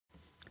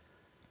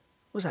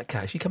What's that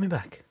cat? Is she coming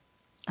back?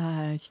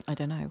 I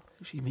don't know.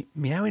 Is she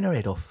meowing her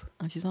head off?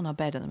 Oh, she's on our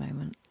bed at the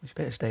moment. She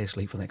better stay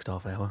asleep for the next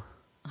half hour.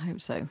 I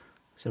hope so.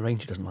 It's the rain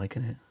she doesn't like,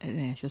 isn't it?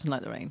 Yeah, she doesn't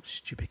like the rain.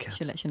 Stupid cat.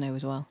 She'll let you know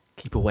as well.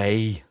 Keep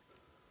away.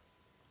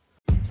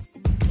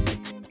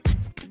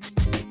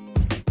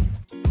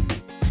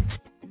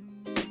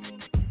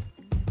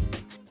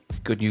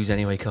 Good news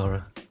anyway,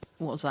 Cara.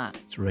 What's that?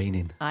 It's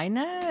raining. I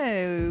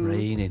know.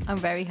 Raining. I'm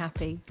very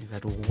happy. We've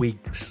had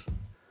weeks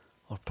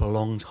of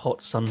prolonged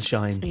hot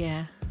sunshine,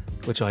 Yeah.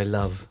 which I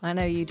love. I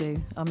know you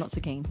do. I'm not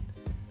so keen.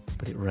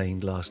 But it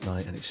rained last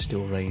night and it's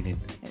still raining.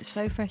 It's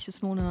so fresh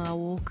this morning on our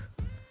walk.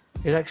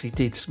 It actually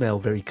did smell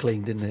very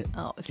clean, didn't it?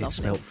 Oh, it's It lovely.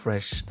 smelled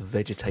fresh. The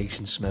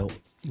vegetation smelled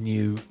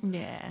new.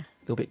 Yeah. A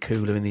little bit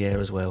cooler in the air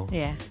as well.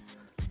 Yeah.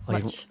 I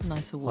Much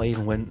nicer walk. I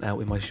even went out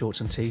with my shorts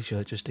and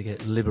t-shirt just to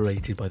get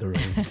liberated by the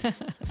rain.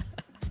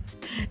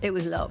 It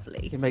was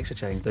lovely. It makes a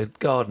change. The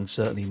garden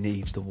certainly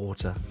needs the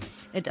water.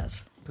 It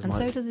does. 'Cause And my-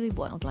 so do the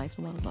wildlife.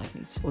 The wildlife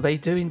needs. Well, they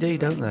do indeed,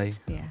 don't they?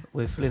 Yeah.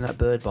 We're filling that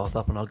bird bath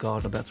up in our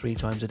garden about 3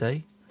 times a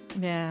day.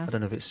 Yeah. I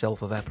don't know if it's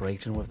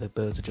self-evaporating or if the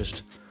birds are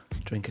just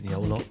drinking the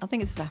whole lot. I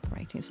think it's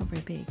evaporating. It's not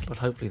very big. But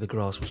hopefully the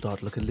grass will start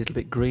to look a little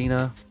bit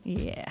greener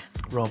Yeah.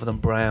 rather than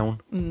brown.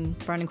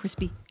 Brown and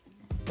crispy.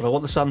 But I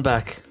want the sun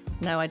back.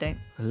 No, I don't.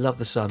 I love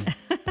the sun.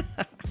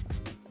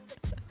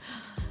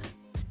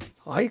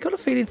 I got a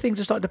feeling things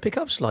are starting to pick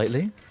up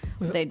slightly.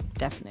 They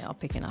definitely are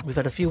picking up. We've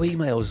had a few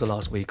emails the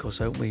last week or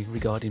so, haven't we,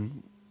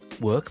 regarding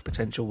work,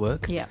 potential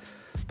work, Yeah.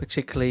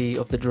 particularly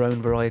of the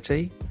drone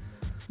variety.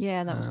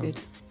 Yeah, that was good.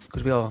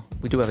 Because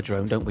we do have a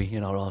drone, don't we,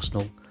 in our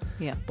arsenal?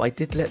 Yeah. But I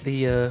did let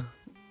the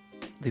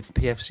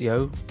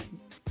PFCO,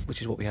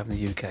 which is what we have in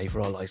the UK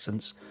for our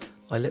licence,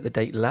 I let the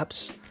date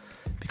lapse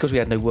because we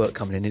had no work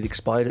coming in. It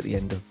expired at the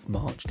end of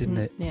March, didn't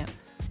it? Yeah.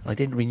 I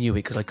didn't renew it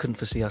because I couldn't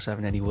foresee us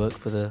having any work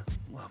for the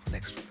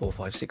next 4,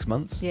 5, 6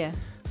 months. Yeah.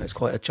 And it's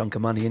quite a chunk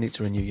of money in it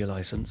to renew your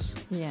licence.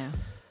 Yeah.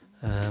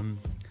 And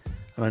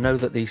I know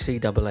that the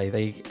CAA,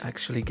 they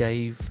actually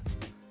gave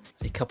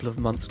a couple of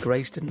months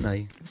grace, didn't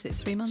they? Was it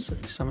 3 months? So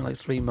something like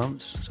 3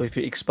 months. So if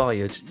it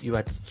expired, you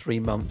had 3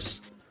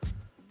 months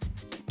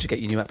to get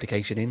your new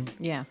application in,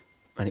 Yeah.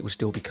 and it would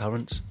still be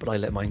current. But I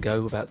let mine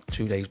go about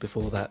 2 days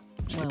before that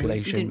Well, we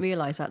stipulation. didn't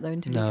realise that though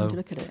until you No. came to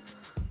look at it.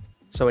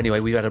 So anyway,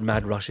 we had a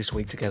mad rush this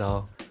week to get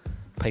our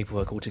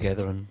paperwork all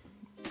together and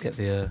get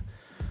the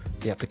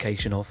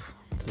application off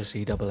to the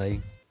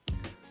CAA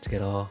to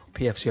get our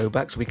PFCO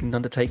back so we can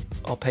undertake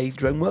our paid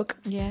drone work.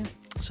 Yeah.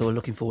 So we're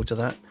looking forward to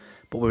that.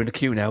 But we're in a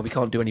queue now. We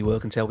can't do any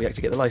work until we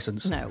actually get the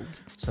licence. No.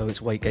 So it's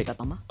That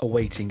bummer. a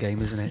waiting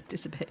game, isn't it?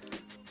 It's a bit.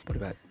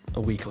 Probably about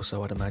a week or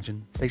so, I'd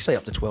imagine. They say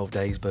up to 12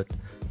 days, but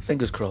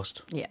fingers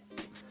crossed. Yeah.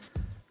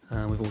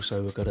 We've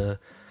also got a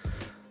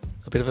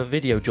bit of a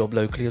video job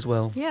locally as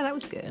well. Yeah, that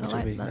was good. I Which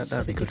like would be, that.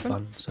 that'd be good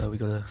fun. So we've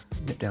got to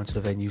nip down to the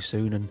venue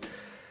soon and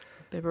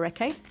Bit of a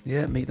recce.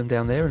 meet them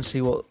down there and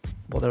see what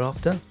they're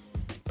after.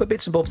 But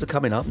bits and bobs are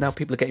coming up. Now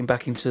people are getting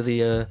back into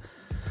the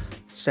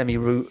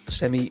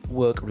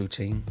semi-work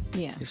routine.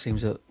 Yeah. It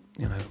seems that,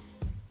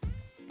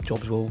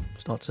 jobs will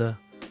start to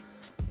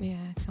Yeah,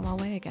 come our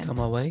way again. come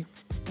our way.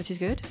 Which is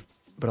good.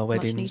 But our Much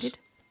weddings, needed.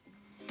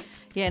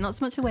 Yeah, not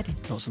so much the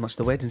weddings. not so much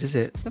the weddings, is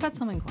it? We've had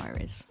some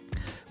inquiries.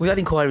 We've had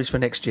inquiries for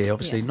next year.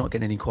 Obviously, Yeah. not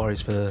getting any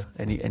inquiries for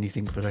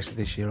anything for the rest of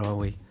this year, are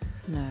we?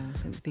 No, I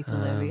think people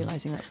are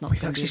realising that's not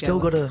We've gonna actually be still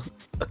goer.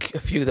 got a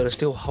few that are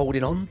still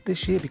holding on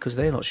this year because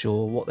they're not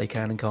sure what they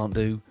can and can't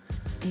do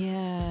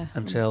Yeah.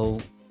 until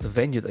the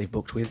venue that they've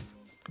booked with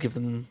give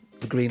them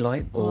the green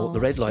light or Well, the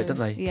red that's light, true.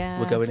 don't they? Yeah.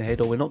 We're going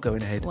ahead or we're not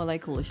going ahead. Well, they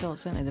call the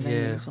shots, don't they? The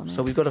Yeah. venues on it.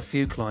 So we've got a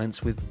few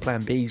clients with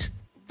Plan Bs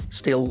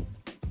still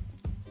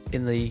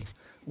in the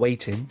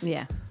waiting,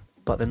 Yeah.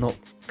 but they're not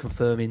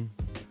confirming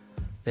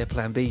their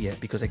Plan B yet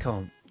because they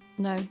can't.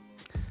 No. And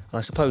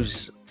I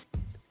suppose,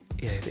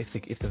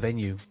 if the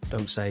venue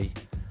don't say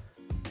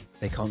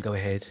they can't go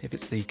ahead, if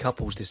it's the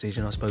couple's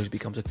decision, I suppose it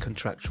becomes a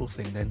contractual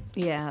thing then.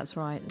 Yeah, that's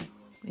right.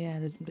 Yeah,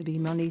 there'd be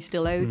money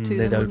still owed to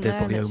They them. wouldn't they there?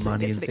 probably That's- owe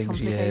money gets and a bit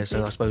things, yeah. So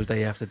I complicated. suppose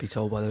they have to be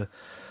told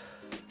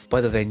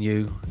by the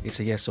venue it's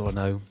a yes or a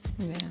no.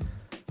 Yeah.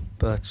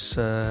 But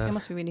It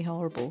must be really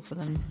horrible for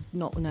them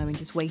not knowing,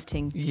 just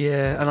waiting.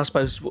 yeah, and I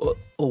suppose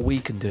all we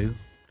can do,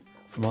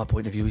 from our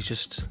point of view, is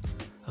just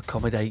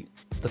accommodate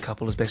the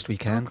couple as best we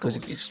can because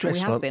Of course. it's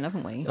stressful. We have been,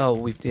 haven't we?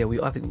 Oh,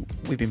 I think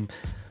we've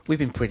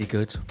been pretty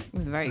good.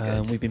 We're very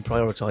good. We've been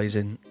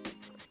prioritising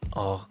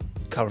our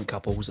current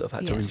couples that have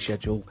had to Yeah.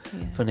 reschedule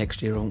Yeah. for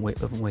next year,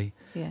 haven't we?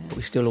 Yeah. But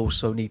we still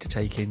also need to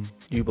take in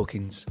new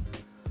bookings.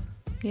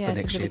 Yeah, for it's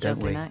next a bit year, of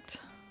a don't we? juggling act.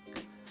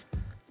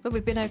 But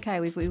we've been okay.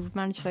 We've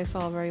managed so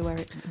far very Yeah,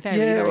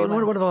 very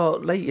well. one of our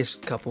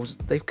latest couples,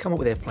 they've come up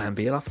with their Plan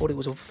B, and I thought it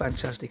was a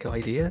fantastic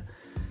idea.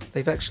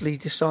 They've actually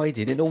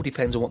decided, it all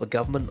depends on what the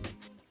government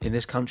in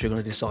this country are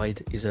going to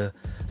decide is a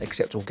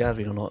acceptable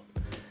gathering or not.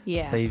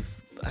 Yeah. They've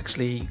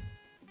actually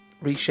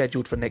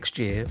rescheduled for next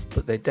year,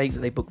 but their date that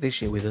they booked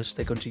this year with us,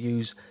 they're going to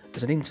use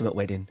as an intimate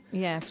wedding.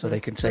 Yeah. So for they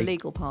can the take-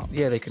 legal part.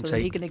 Yeah, they can So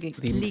they're take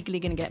legally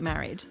going to get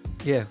married,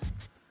 Yeah,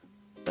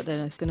 but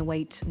they're going to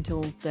wait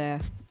until they're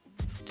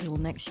till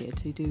next year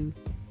to do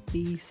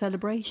the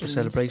celebrations.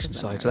 The celebration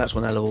side. So that's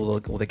when all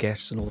the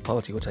guests and all the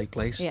party will take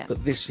place. Yeah.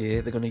 But this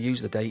year they're going to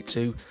use the date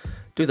to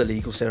do the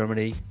legal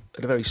ceremony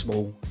at a very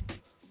small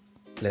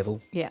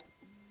level. Yeah.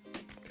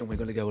 And we're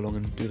going to go along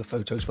and do the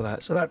photos for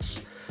that. So I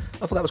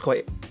thought that was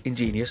quite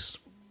ingenious.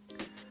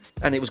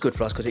 And it was good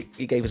for us because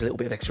it gave us a little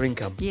bit of extra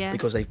income. Yeah.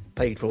 Because they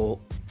paid for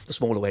the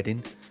smaller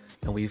wedding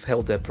and we've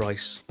held their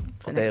price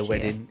for their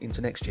wedding into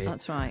next year.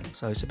 That's right.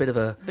 So it's a bit of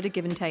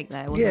give and take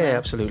there, wasn't yeah, there?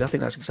 absolutely. I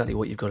think that's exactly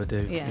what you've got to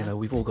do. Yeah. You know,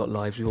 we've all got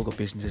lives, we've all got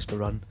businesses to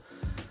run.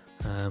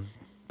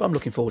 But I'm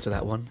looking forward to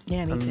that one.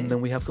 Yeah, me and too.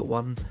 then we have got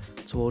one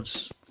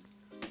towards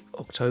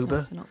October.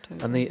 That's in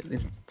October. And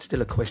there's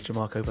still a question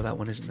mark over that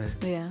one, isn't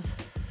there? Yeah.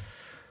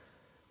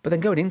 But then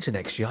going into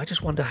next year, I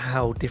just wonder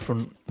how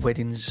different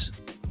weddings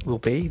will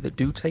be that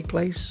do take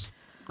place.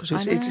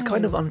 Because it's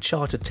kind of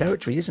uncharted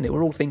territory, isn't it?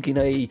 We're all thinking,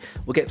 hey,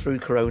 we'll get through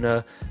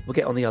Corona, we'll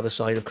get on the other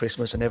side of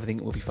Christmas and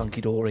everything will be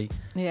funky-dory.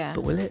 Yeah.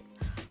 But will it?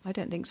 I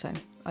don't think so.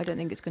 I don't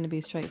think it's going to be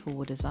as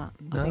straightforward as that.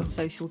 No. I think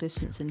social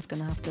distancing is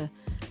going to have to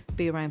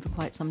be around for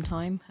quite some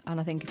time. And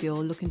I think if you're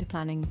looking at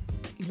planning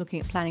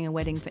a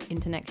wedding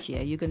into next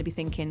year, you're going to be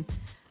thinking,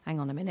 hang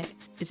on a minute,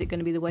 is it going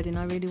to be the wedding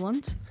I really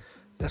want?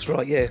 That's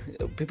right, yeah.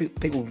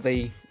 People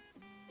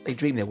they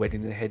dream their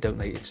wedding in their head, don't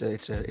they? It's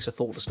a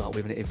thought to start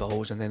with, and it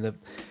evolves, and then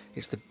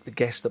it's the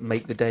guests that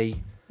make the day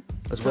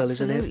as well,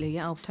 isn't it? Absolutely,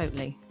 yeah, oh,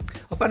 totally.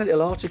 I found a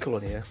little article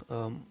on here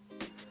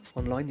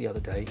online the other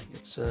day.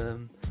 It's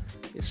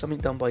something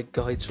done by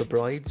Guides for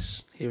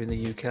Brides here in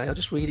the UK. I'll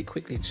just read it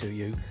quickly to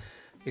you.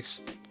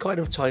 It's kind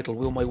of titled,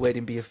 "Will My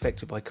Wedding Be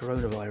Affected by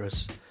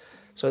Coronavirus?"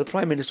 So the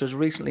Prime Minister has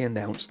recently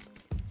announced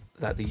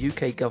that the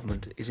UK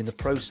government is in the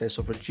process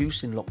of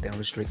reducing lockdown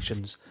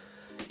restrictions.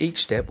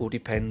 Each step will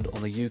depend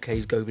on the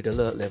UK's COVID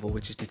alert level,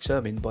 which is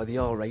determined by the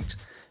R rate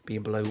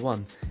being below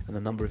 1 and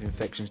the number of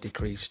infections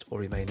decreased or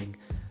remaining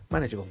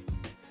manageable.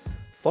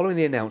 Following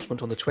the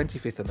announcement on the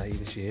 25th of May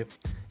this year,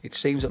 it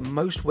seems that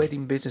most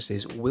wedding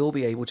businesses will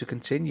be able to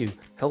continue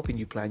helping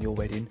you plan your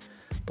wedding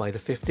by the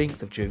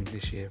 15th of June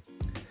this year,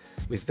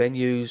 with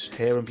venues,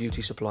 hair and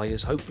beauty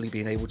suppliers hopefully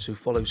being able to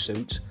follow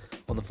suit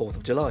on the 4th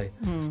of July.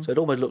 So it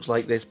almost looks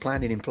like there's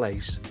planning in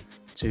place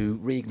to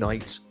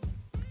reignite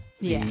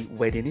the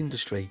wedding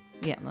industry.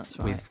 Yeah, that's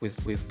right.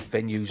 With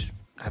venues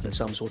having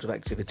some sort of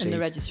activity. And the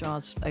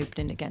registrar's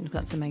opening again,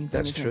 that's the main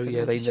thing. That's true,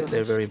 yeah.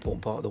 They're a very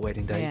important part of the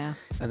wedding day. Yeah.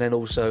 And then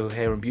also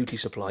hair and beauty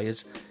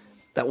suppliers.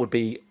 That would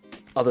be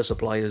other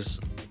suppliers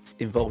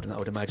involved in that, I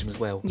would imagine, as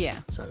well. Yeah.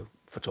 So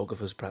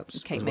photographers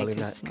perhaps Cake as well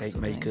makers, in that, cake sort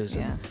of thing, makers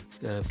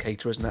and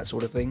caterers and that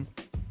sort of thing.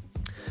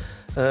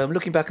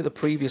 Looking back at the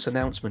previous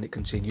announcement, it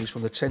continues,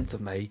 from the 10th of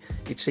May,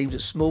 it seems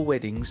that small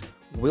weddings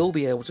will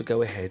be able to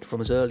go ahead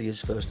from as early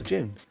as 1st of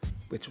June,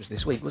 which was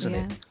this week, wasn't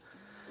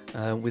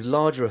it? With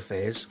larger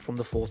affairs from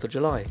the 4th of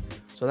July.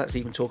 So that's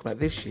even talking about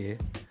this year.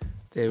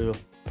 They're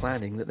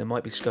planning that there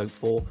might be scope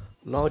for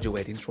larger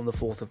weddings from the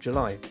 4th of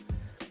July.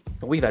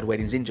 And we've had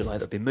weddings in July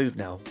that have been moved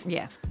now.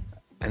 Yeah.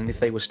 And if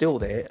they were still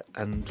there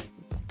and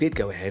did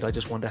go ahead, I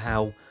just wonder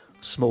how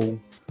small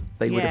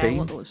they would have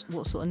been.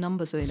 What sort of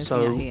numbers are we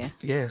looking at here?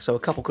 Yeah, so a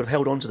couple could have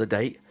held on to the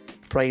date,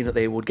 praying that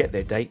they would get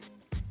their date.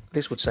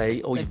 This would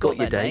say, oh, you've got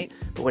your date.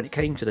 But when it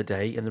came to the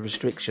day and the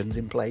restrictions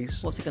in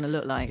place... What's it going to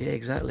look like? Yeah,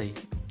 exactly.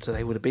 So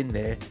they would have been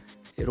there,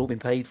 it had all been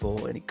paid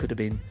for, and it could have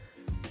been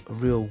a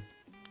real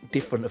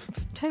different...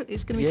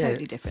 It's going to be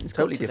totally different. It's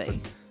totally got to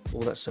different. Be.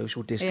 All that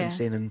social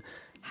distancing and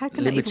how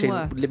can that even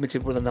work?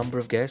 Limited with the number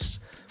of guests.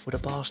 Would a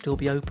bar still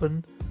be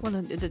open?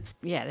 Well,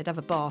 they'd have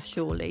a bar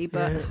surely,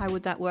 but how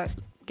would that work?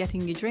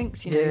 Getting your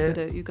drinks,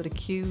 you've got a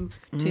queue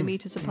 2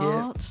 metres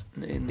apart.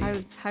 Yeah.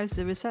 How's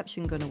the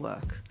reception going to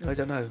work? I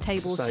don't know.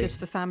 Tables just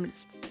for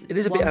families. It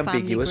is a bit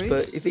ambiguous,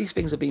 but if these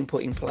things are being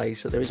put in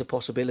place, that there is a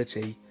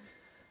possibility.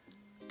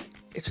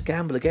 It's a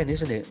gamble again,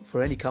 isn't it,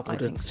 for any couple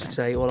to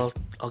say, well,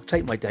 I'll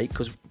take my date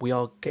because we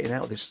are getting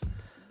out of this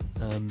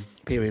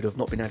period of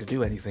not being able to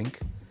do anything.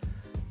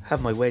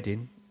 Have my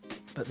wedding,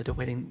 but the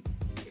wedding,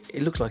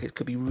 it looks like it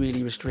could be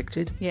really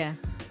restricted. Yeah.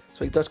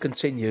 So it does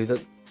continue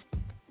that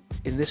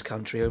in this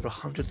country, over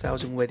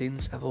 100,000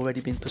 weddings have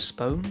already been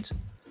postponed.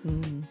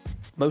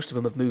 Most of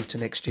them have moved to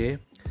next year.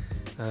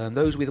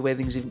 Those with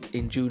weddings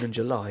in June and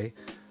July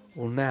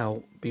will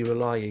now be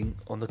relying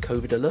on the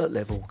COVID alert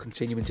level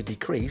continuing to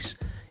decrease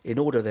in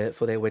order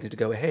for their wedding to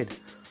go ahead.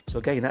 So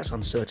again, that's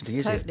uncertainty,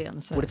 isn't it? Totally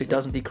uncertain. What if it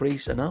doesn't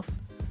decrease enough?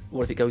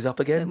 What if it goes up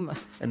again?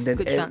 And then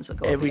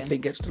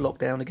everything gets to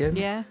lockdown again?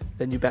 Yeah.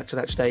 Then you're back to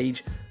that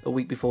stage a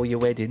week before your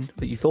wedding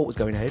that you thought was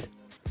going ahead.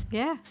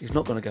 Yeah. It's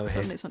not going to go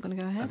ahead. It's not going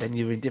to go ahead. And then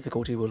you're in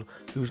difficulty. Well,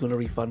 who's going to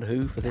refund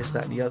who for this,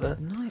 that and the other?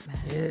 Nightmare.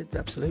 Yeah,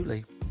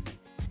 absolutely.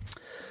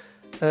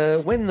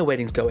 When the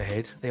weddings go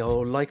ahead, they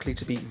are likely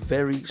to be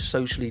very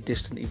socially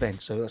distant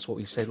events. So that's what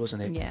we said,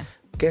 wasn't it? Yeah.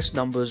 Guest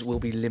numbers will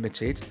be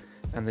limited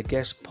and the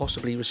guests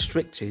possibly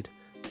restricted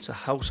to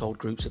household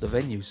groups at the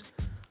venues.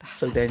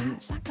 How's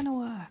that going to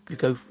work? You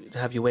go to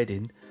have your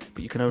wedding,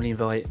 but you can only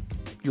invite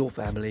your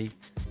family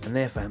and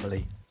their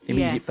family.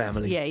 Immediate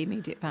family. Yeah,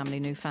 immediate family,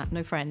 no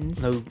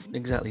friends. No,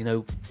 exactly,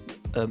 no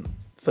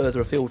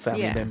further afield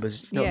family Yeah.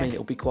 members. You know what I mean?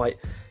 It'll be quite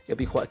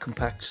a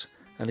compact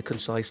and a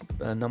concise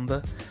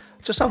number.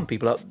 To some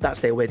people, that's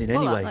their wedding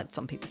anyway. Well,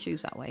 some people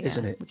choose that way,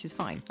 Isn't it? Which is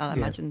fine. I Yeah.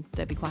 imagine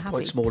they'd be quite happy.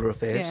 Quite smaller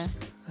affairs.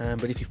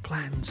 But if you've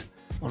planned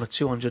on a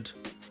 200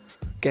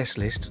 guest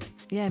list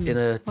Yeah, in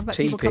a what about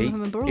people coming from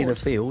teepee abroad? in a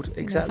field, You know,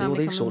 exactly, all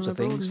family these coming sorts of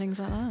from abroad things. and things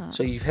like that.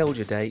 So you've held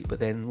your date, but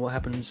then what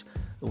happens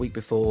a week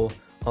before?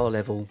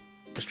 R-level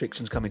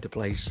restrictions come into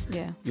place.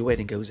 Yeah. Your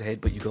wedding goes ahead,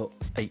 but you've got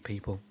 8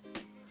 people.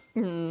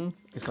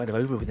 It's kind of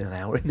over within an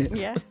hour, isn't it?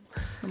 Yeah.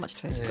 Not much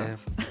to Yeah.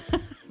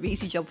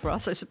 Easy job for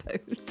us, I suppose.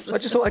 So I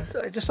just thought,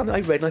 just something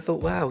I read, and I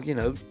thought, wow, you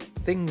know,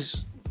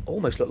 things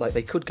almost look like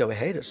they could go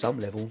ahead at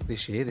some level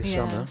this year, this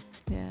summer.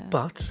 Yeah.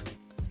 But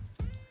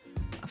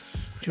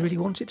do you really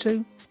want it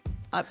to?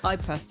 I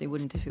personally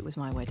wouldn't if it was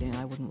my wedding.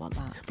 I wouldn't want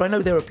that. But I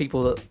know there are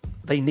people that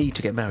they need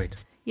to get married.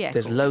 Yeah. of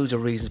There's course. loads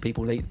of reasons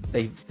people they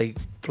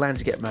plan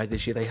to get married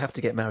this year. They have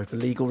to get married for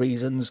legal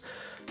reasons.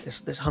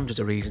 There's hundreds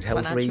of reasons,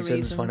 health Financial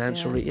reasons,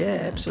 financial yeah.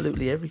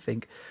 absolutely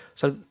everything.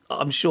 So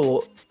I'm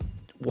sure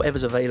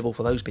whatever's available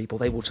for those people,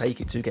 they will take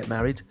it to get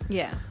married.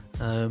 Yeah.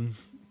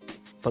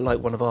 But like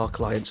one of our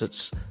clients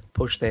that's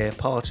pushed their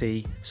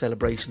party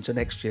celebration to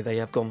next year, they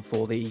have gone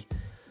for the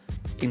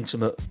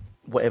intimate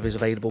whatever's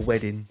available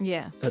wedding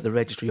Yeah. at the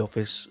registry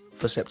office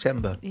for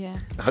September. Yeah.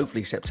 Now,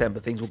 hopefully September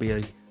things will be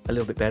a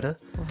little bit better.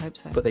 We'll hope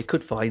so. But they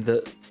could find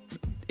that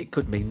it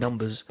could mean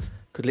numbers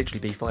could literally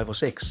be 5 or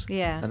 6.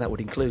 Yeah. And that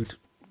would include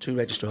 2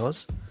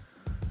 registrars,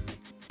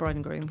 bride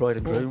and groom. the bride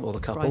and groom, or the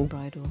couple,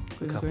 Bride or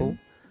the groom.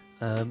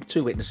 couple,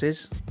 2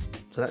 witnesses.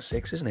 So that's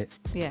 6, isn't it?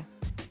 Yeah.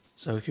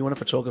 So if you want a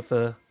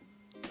photographer,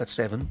 that's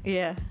 7.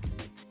 Yeah.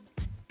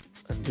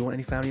 And do you want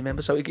any family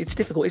members? So it's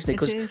difficult, isn't it? It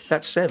Because is.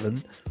 that's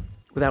 7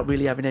 without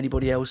really having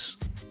anybody else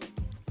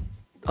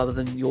other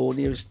than your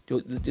nearest,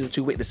 the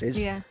 2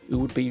 witnesses, Yeah. who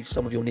would be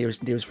some of your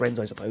nearest friends,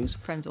 I suppose.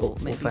 Friends Or or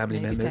maybe family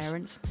members.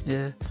 parents,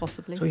 Yeah.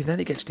 possibly. So then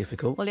it gets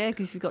difficult. Well, yeah,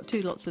 because if you've got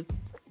 2 lots of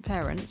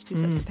parents, 2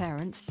 sets of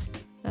parents,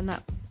 then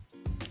that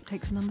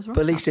takes the numbers right.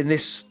 But at least in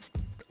this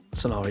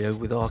scenario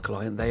with our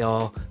client, they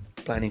are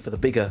planning for the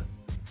bigger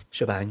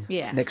shebang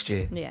next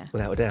year, Yeah.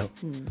 without a doubt.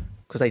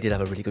 Because they did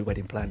have a really good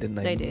wedding plan, didn't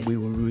they? They did. We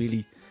were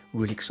really,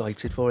 really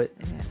excited for it.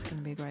 Yeah, it's going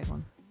to be a great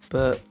one.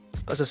 But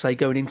as I say,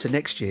 going into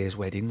next year's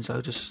weddings,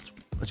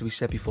 as we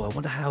said before, I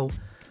wonder how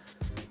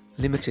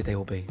limited they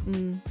will be.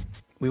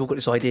 We've all got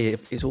this idea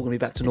if it's all going to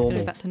be back to It's gonna normal.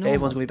 be back to normal.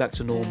 Everyone's going to be back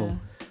to normal.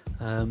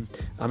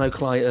 I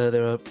know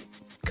there are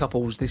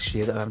couples this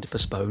year that are having to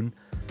postpone,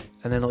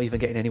 and they're not even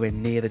getting anywhere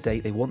near the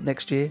date they want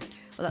next year.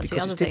 Well, that's Because the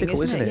it's other thing,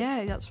 difficult, isn't it? isn't it?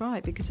 Yeah, that's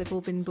right, because they've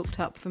all been booked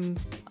up from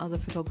other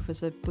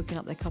photographers are booking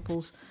up their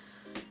couples,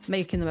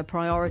 making them a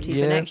priority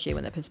Yeah. for next year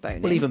when they're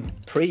postponing. Well, even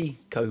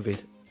pre-COVID,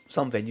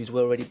 some venues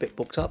were already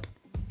booked up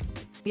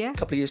yeah. a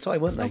couple of years'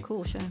 time, weren't they? Of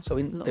course, yeah. So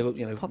A lot they were,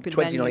 of popular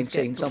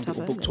 2019, venues get some booked up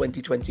people booked early.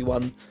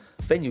 2021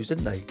 venues,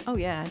 didn't they? Oh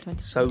yeah,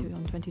 So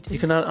 22. You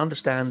can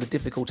understand the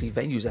difficulty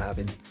venues are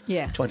having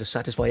yeah. trying to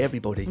satisfy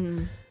everybody.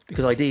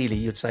 Because ideally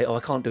you'd say, I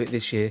can't do it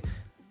this year,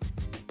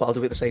 but I'll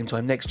do it at the same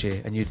time next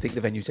year. And you'd think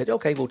the venue said,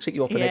 OK, we'll tick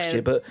you off for next Yeah,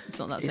 year. But it's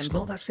not that it's simple.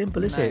 not that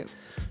simple, is No. it?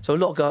 So a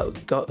lot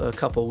of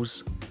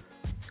couples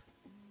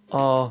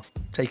are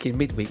taking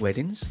midweek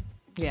weddings,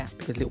 Yeah.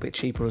 because a little bit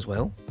cheaper as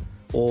well,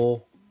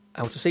 or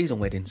out of season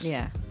weddings.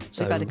 Yeah.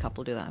 So- We've had a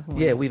couple do that. haven't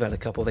we? Yeah, we've had a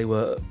couple. They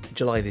were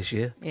July this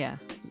year Yeah.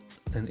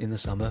 in the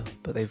summer,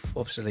 but they've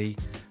obviously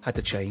had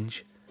to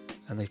change,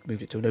 and they've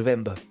moved it to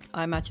November.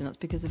 I imagine that's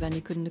because the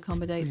venue couldn't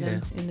accommodate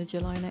them in the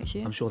July next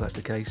year. I'm sure that's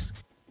the case.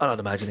 I'd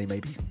imagine they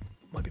might be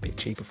a bit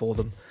cheaper for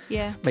them.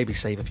 Yeah. Maybe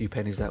save a few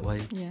pennies that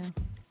way. Yeah.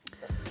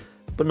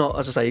 But not,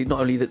 as I say,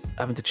 not only that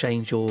having to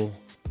change your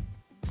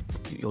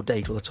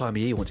date or the time of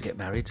year you want to get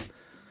married.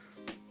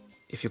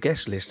 If your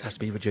guest list has to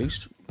be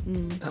reduced,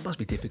 that must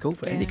be difficult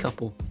for any Yeah.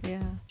 couple.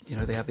 Yeah. You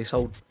know, they have this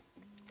whole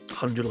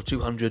 100 or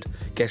 200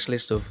 guest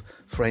list of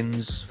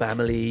friends,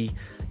 family,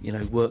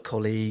 work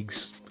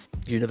colleagues,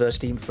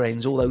 university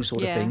friends, all those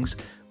sort of Yeah. things.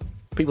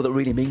 People that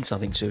really mean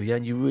something to you,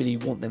 and you really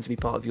want them to be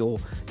part of your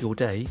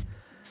day.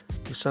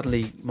 You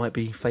suddenly might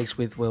be faced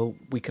with, well,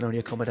 we can only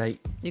accommodate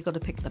You've got to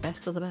pick the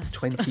best of the best.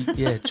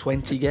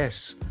 20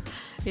 guests.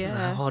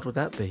 Yeah. How hard would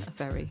that be?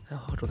 Very. How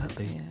hard would that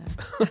be?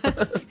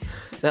 Yeah.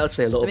 That would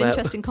say a lot Some about...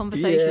 interesting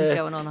conversations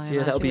going on, I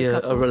Yeah, that would be imagine,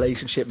 with a couples.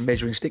 relationship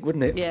measuring stick,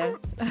 wouldn't it? Yeah.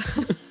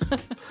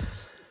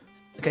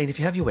 Again, if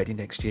you have your wedding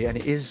next year and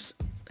it is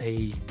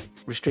a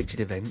restricted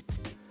event,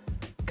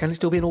 can it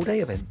still be an all-day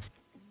event?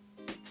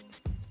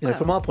 Well-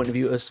 From our point of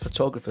view as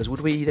photographers, would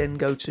we then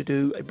go to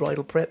do a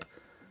bridal prep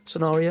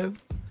scenario?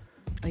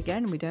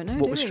 Again, we don't know. What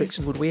do we?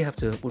 restrictions would we have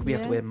to? Would we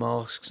have to Yeah. wear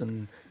masks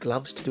and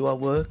gloves to do our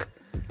work?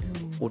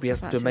 Would we have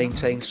to Actually,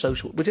 maintain not.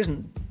 social, which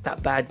isn't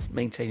that bad,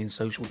 maintaining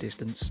social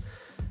distance,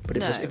 but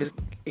No.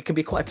 it can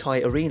be quite a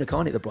tight arena,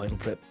 can't it? The bridal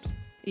prep.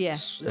 Yeah.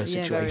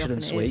 situation very often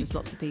and it is. suite. There's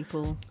lots of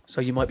people.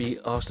 So you might be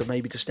asked to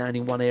maybe to stand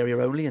in one area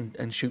only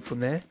and shoot from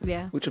there,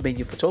 Yeah. which would mean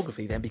your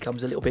photography then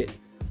becomes a little bit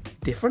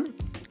different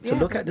to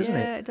look at, doesn't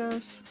Yeah, it? it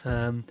does.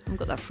 Um, We've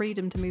got that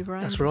freedom to move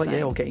around. that's and right, say.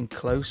 yeah, or getting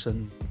close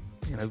and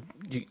you know,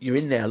 you're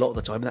in there a lot of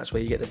the time, and that's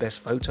where you get the best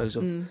photos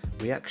of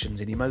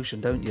reactions and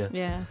emotion, don't you?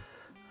 Yeah.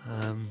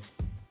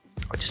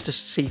 I just to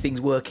see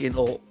things working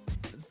or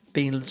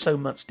being so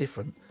much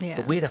different,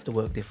 but we'd have to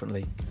work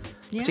differently.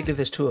 Yeah. Particularly if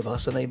there's two of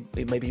us, and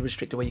it may be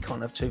restricted where you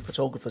can't have two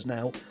photographers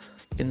now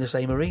in the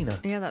same arena.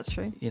 Yeah, that's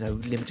true. You know,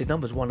 limited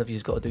numbers. One of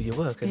you's got to do your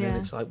work, and then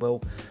it's like,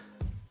 well,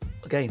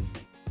 again,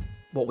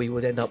 what we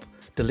would end up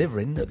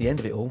delivering at the end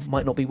of it all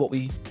might not be what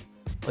we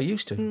are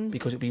used to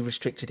because it'd be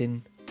restricted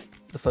in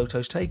the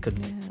photos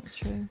taken. Yeah, that's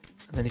true. And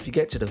then if you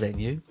get to the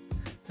venue,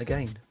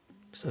 again,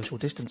 social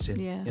distancing.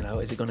 Yeah. You know,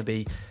 is it going to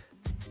be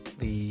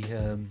the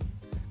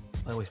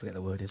I always forget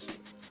the word is.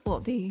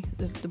 What, the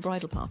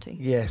bridal party?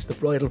 Yes, the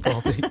bridal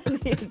party.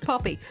 The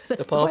poppy.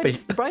 The poppy.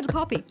 The bridal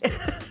poppy.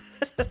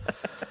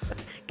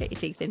 Get your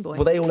teeth in, boy.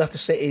 Well, they all have to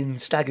sit in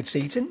staggered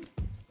seating,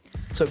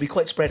 so it'd be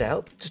quite spread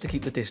out just to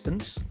keep the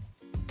distance.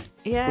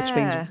 Yeah. Which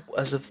means,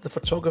 as the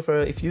photographer,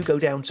 if you go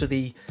down to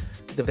the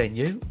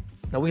venue,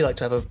 now we like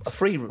to have a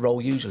free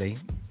roll usually.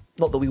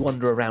 Not that we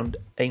wander around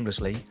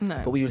aimlessly,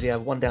 but we usually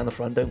have one down the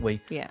front, don't we?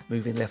 Yeah.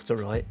 Moving left to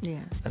right. Yeah.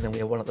 And then we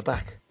have one at the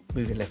back,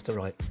 moving left to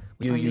right.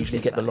 You usually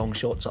get the long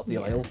shots up the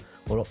aisle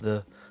or up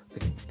the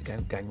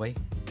gangway.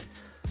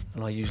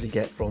 And I usually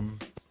get from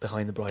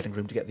behind the bride and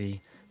groom to get the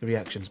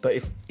reactions. But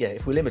if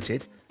we're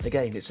limited,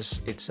 again,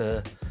 it's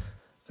a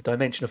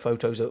dimension of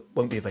photos that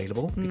won't be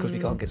available because we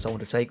can't get someone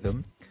to take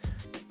them.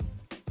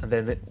 And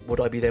then would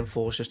I be then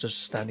forced just to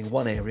stand in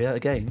one area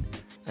again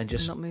and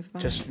just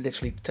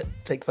literally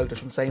take photos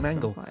from the same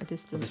angle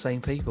of the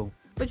same people?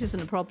 Which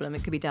isn't a problem,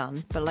 it could be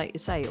done, but like you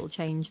say, it'll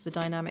change the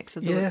dynamics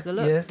of the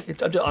look.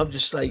 Yeah, I'm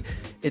just like,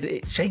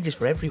 it changes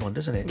for everyone,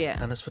 doesn't it?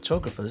 Yeah. And as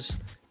photographers,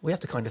 we have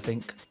to kind of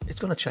think, it's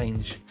going to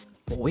change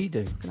what we do.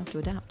 We're going to have to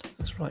adapt.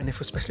 That's right, and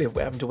especially if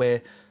we're having to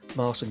wear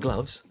masks and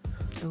gloves,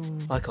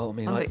 I can't,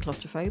 I'm a bit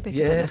claustrophobic.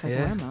 Yeah, if I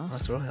wear a mask.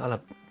 That's right, I'll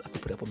have to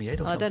put it up on my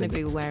head or something. I don't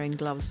agree with wearing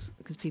gloves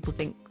because people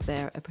think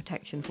they're a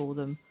protection for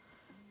them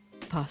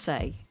per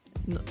se.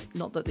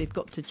 Not that they've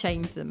got to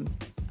change them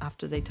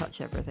after they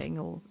touch everything,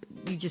 or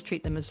you just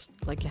treat them as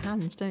like your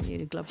hands, don't you?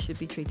 The gloves should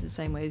be treated the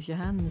same way as your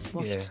hands.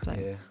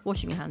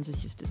 Washing your hands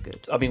is just as good.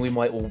 I mean, we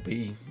might all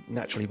be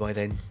naturally by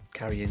then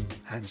carrying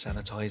hand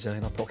sanitizer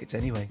in our pockets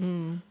anyway.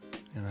 You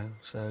know,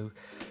 so.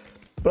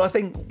 But I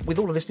think with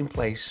all of this in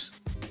place,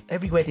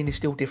 every wedding is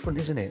still different,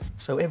 isn't it?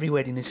 So every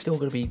wedding is still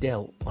going to be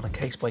dealt on a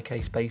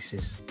case-by-case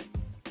basis.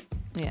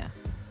 Yeah.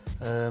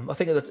 I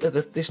think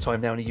at this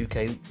time now in the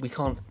UK, we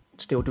can't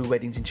still do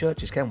weddings in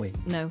churches, can we?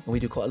 No. And we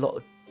do quite a lot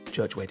of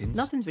church weddings.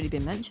 Nothing's really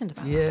been mentioned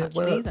about that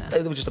either.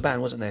 There was just a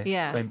ban, wasn't there?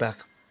 Yeah. Going back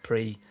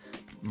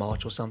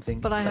pre-March or something.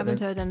 But I haven't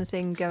heard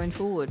anything going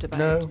forward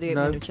about the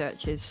opening of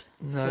churches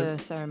for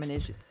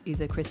ceremonies,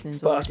 either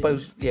christenings or But I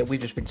suppose,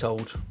 we've just been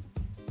told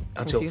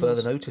until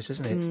further notice,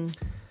 isn't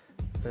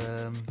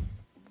it?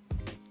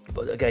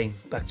 But again,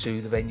 back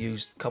to the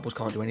venues, couples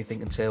can't do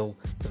anything until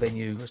the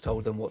venue has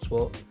told them what's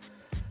what.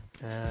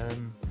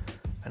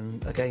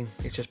 And again,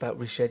 it's just about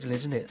rescheduling,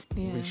 isn't it?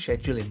 Yeah.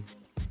 Rescheduling.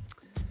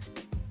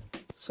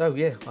 So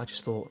I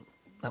just thought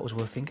that was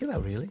worth thinking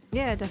about, really.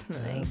 Yeah,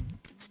 definitely.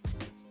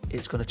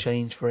 It's going to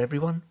change for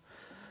everyone.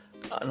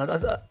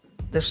 And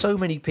there's so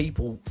many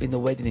people in the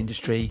wedding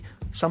industry.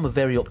 Some are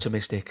very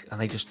optimistic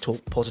and they just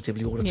talk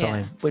positively all the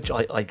time, which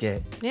I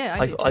get. Yeah,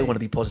 I want to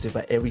be positive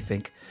about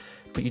everything.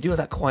 But you do have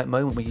that quiet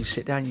moment where you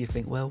sit down and you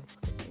think, well,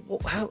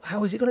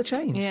 how is it going to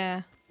change?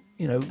 Yeah.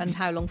 You know. And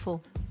how long for?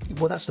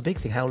 Well, that's the big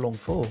thing. How long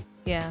for?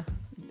 Yeah.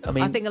 I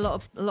mean, I think a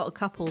lot of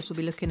couples will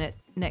be looking at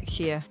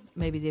next year.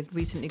 Maybe they've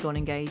recently gone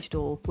engaged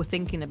or were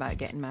thinking about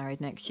getting married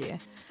next year.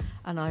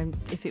 And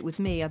if it was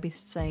me, I'd be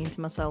saying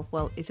to myself,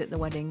 well, is it the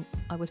wedding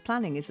I was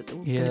planning? Is it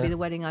going to be the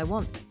wedding I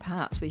want?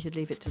 Perhaps we should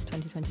leave it to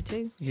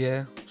 2022.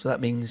 Yeah, so that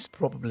means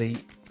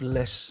probably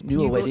less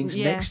newer weddings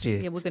next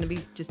year. Yeah, we're going to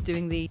be just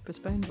doing the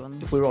postponed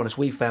ones. If we're honest,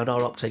 we've found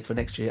our uptake for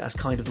next year has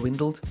kind of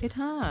dwindled. It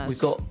has. We've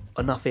got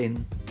enough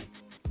in,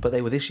 but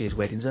they were this year's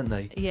weddings, aren't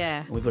they?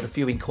 Yeah. And we've got a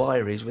few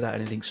inquiries without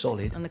anything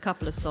solid. And a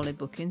couple of solid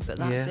bookings, but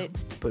that's it.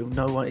 But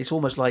no one, it's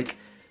almost like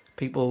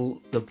people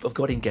that have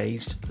got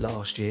engaged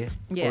last year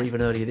or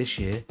even earlier this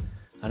year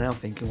are now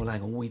thinking, well,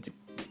 hang on,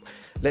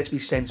 let's be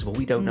sensible.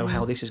 We don't know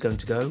how this is going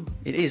to go.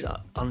 It is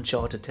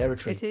uncharted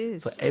territory. It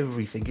is. For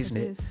everything, isn't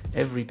it?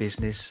 Every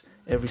business,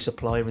 every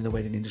supplier in the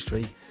wedding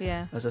industry.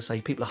 Yeah. As I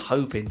say, people are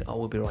hoping,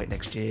 we'll be right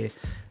next year.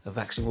 A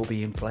vaccine will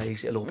be in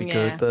place. It'll all be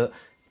good. But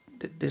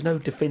there's no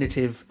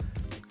definitive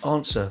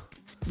answer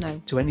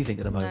to anything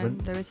at the moment.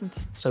 No, there isn't.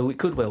 So it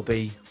could well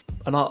be,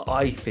 and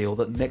I feel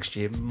that next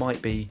year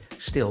might be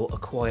still a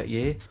quiet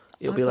year.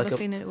 It'll be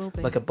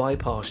like a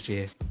bypass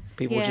year.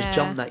 People will just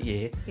jump that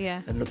year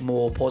and look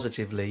more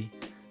positively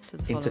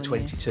into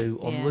 22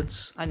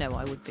 onwards. I know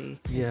I would be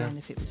again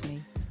if it was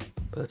me.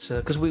 But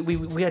because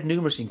we had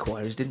numerous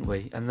inquiries, didn't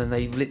we? And then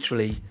they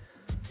literally,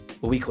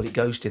 well, we call it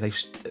ghosting.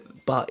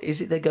 But is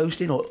it they're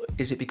ghosting, or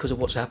is it because of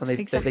what's happened?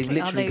 They've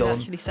literally gone.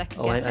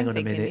 Hang on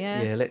a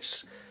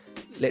minute.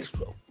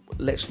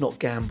 Let's not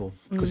gamble,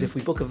 because if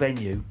we book a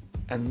venue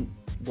and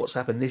what's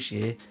happened this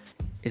year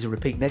is a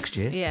repeat next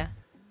year. Yeah.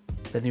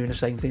 then you're in the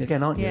same thing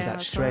again, aren't you? Yeah, That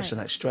that's stress right.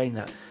 and that strain,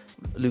 that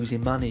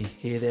losing money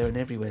here, there, and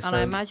everywhere. And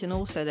I imagine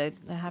also they're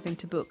having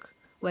to book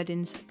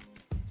weddings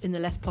in the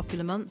less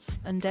popular months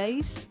and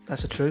days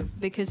that's true.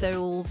 because they're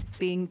all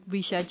being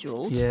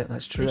rescheduled. Yeah,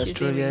 that's true. This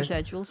That's year's true. being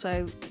Yeah. rescheduled,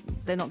 so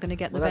they're not going to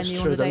get the Well, that's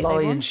venue true. on the The date they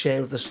lion's want.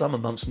 share of the summer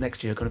months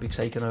next year are going to be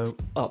taken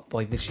up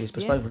by this year's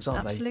postponements,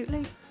 aren't they?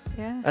 Absolutely.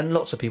 Yeah. And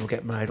lots of people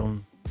get married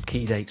on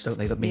key dates, don't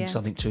they? That mean Yeah.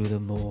 something to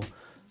them, or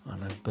I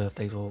don't know,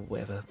 birthdays or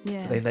whatever.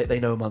 Yeah. They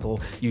know a month, or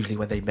usually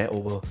when they met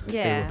or they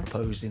Yeah. were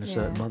proposed in a Yeah.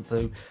 certain month,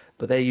 though.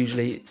 But they're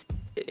usually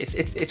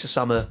it's a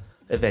summer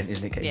event,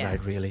 isn't it? Getting Yeah.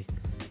 married, really.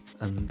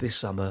 And this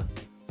summer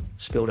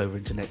spilled over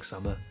into next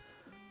summer.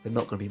 There's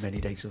not going to be many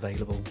dates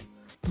available.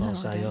 No, I'll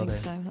say, I are don't there?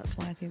 think so. That's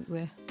why I think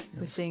we're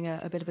Yes. seeing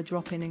a bit of a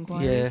drop in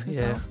inquiries Yeah,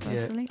 myself, yeah.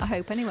 personally. I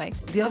hope, anyway.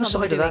 The other That's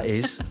what side of we're that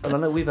doing. is, and I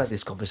know we've had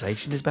this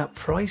conversation, is about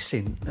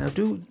pricing. Now,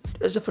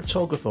 as a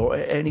photographer or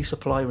any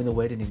supplier in the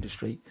wedding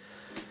industry,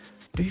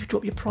 do you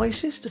drop your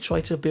prices to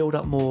try to build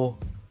up more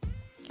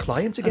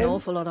clients An again?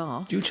 awful lot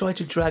are. Do you try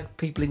to drag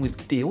people in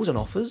with deals and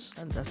offers?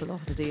 And there's a lot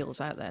of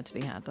deals out there to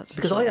be had. That's for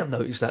Because sure. I have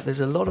noticed that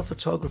there's a lot of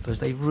photographers,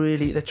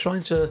 they're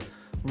trying to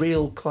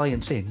reel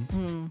clients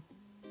in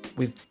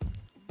with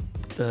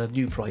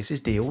new prices,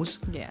 deals,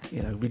 Yeah.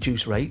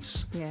 reduced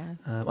rates. Yeah.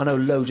 I know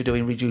loads are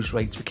doing reduced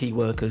rates for key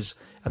workers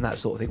and that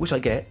sort of thing, which I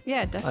get.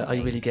 Yeah, I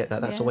definitely. really get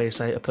that. That's Yeah. a way of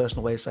saying, a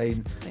personal way of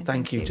saying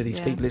thank you to these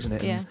Yeah. people, isn't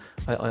it? Yeah.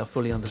 And I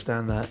fully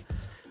understand that.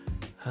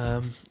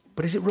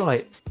 But is it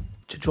right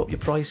to drop your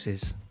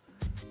prices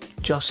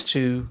just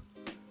to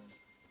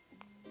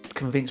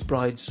convince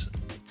brides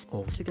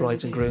or To go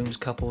brides with and you. grooms,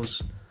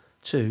 couples,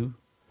 to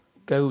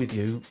go with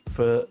you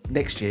for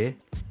next year,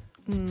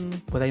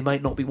 where they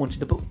might not be wanting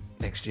to book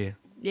next year?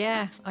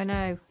 Yeah, I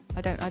know.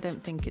 I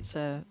don't think it's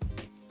a.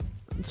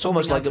 It's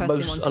almost like a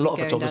lot of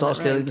photographers are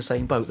still in road. the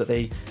same boat, that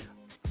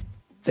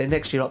their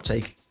next year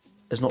uptake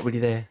is not really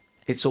there.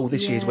 It's all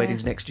this year's Yeah.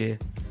 weddings next year.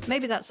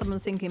 Maybe that's someone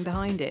thinking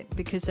behind it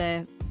because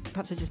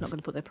perhaps they're just not going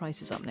to put their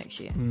prices up next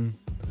year.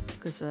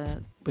 Because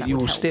But you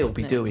will still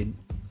be doing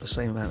the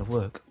same amount of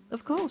work.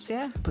 Of course,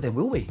 yeah. But then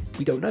will we?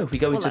 We don't know. If we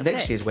go Well, into that's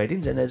next it. year's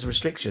weddings and there's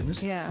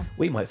restrictions, Yeah.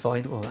 we might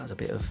find, well,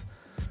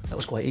 that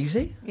was quite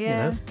easy.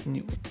 Yeah. And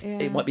Yeah.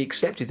 it might be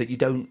accepted that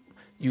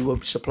you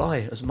won't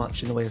supply as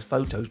much in the way of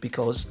photos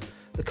because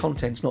the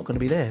content's not going to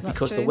be there, That's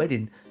because the true.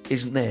 wedding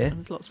isn't there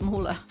It's a lot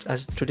smaller.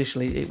 as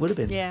traditionally it would have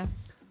been. Yeah.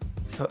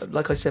 So,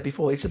 like I said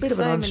before, it's a bit of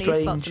So an many ifs,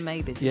 buts unstrange. and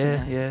maybes, Yeah,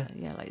 isn't there?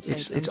 yeah. Yeah, like you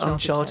say, It's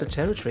uncharted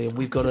territory, and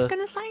we've got Just to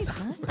going to say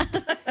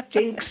that.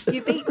 jinx.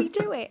 You beat me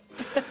to it.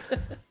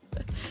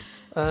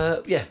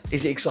 Yeah,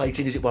 is it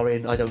exciting? Is it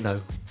worrying? I don't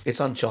know. It's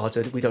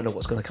uncharted. We don't know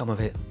what's going to come of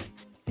it.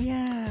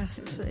 Yeah,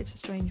 it's a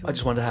strange one. I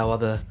just wonder how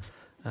other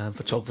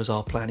photographers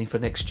are planning for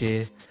next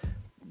year.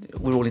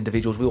 We're all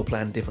individuals. We all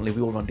plan differently.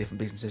 We all run different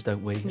businesses,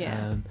 don't we?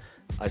 Yeah.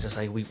 As I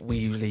say, we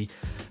usually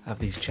have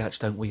these chats,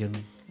 don't we? And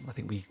I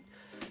think we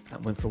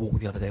went for a walk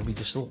the other day. And we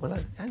just thought, well,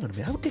 hang on a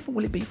minute. How different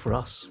will it be for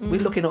us?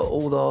 We're looking at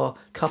all our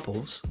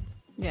couples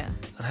Yeah.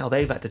 and how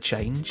they've had to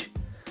change,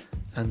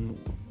 and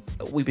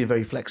we've been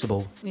very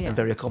flexible Yeah. and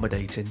very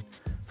accommodating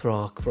for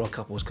our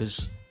couples,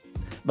 because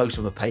most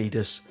of them have paid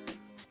us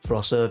for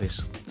our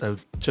service. So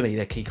to me,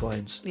 they're key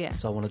clients. Yeah.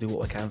 So I want to do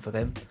what I can for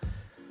them.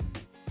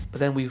 But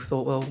then we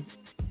thought, well,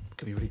 it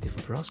could be really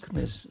different for us, couldn't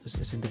it,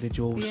 as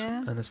individuals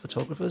Yeah. and as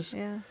photographers?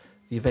 Yeah.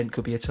 The event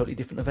could be a totally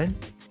different event.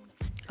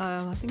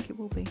 I think it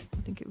will be.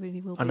 I think it really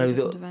will be. I know a that-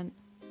 different event.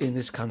 In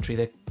this country,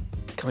 they're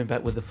coming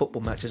back with the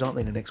football matches, aren't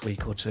they, in the next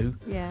week or two?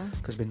 Yeah.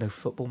 Because there's been no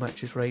football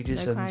matches for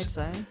ages, No and crowds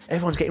though.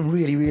 everyone's getting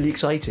really, really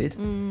excited.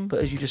 But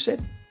as you just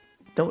said,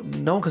 no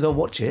one can go and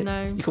watch it.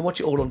 No. You can watch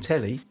it all on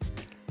telly,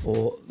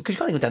 or because you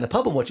can't even go down the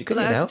pub and watch it, can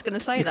Well, you now? I was going to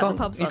say you that can't,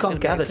 the pubs you aren't can't gonna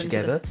be gather open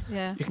together.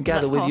 Yeah. You can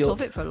gather That's with part your.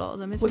 of it for a lot of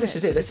them, isn't Well, it? this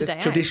is it. It's a day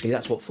out. Traditionally,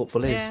 that's what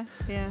football is. Yeah.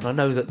 Yeah. And I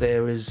know that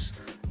there is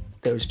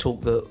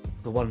talk that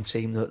the one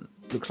team that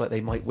looks like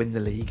they might win the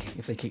league,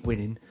 if they keep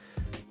winning,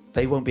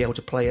 they won't be able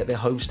to play at their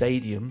home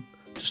stadium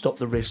to stop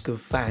the risk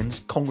of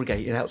fans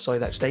congregating outside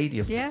that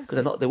stadium. Yeah.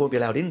 Because they won't be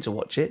allowed in to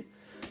watch it.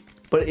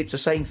 But it's the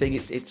same thing.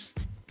 It's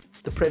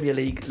the Premier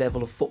League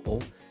level of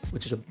football,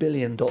 which is a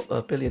billion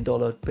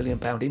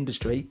pound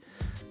industry,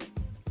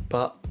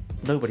 but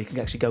nobody can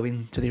actually go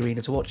into the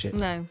arena to watch it.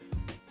 No.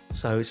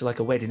 So it's like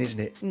a wedding, isn't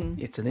it?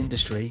 It's an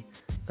industry,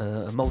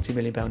 a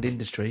multi-million pound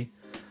industry,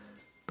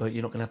 but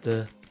you're not going to have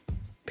the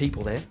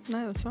people there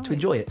No, that's right. to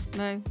enjoy it.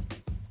 No.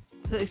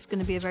 It's going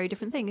to be a very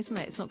different thing, isn't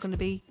it? It's not going to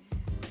be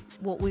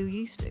what we were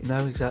used to.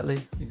 No, exactly.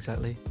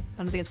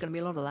 And I think it's going to be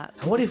a lot of that.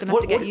 And what We're if just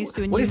going to have to get used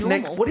to a new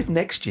normal. what if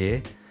next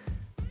year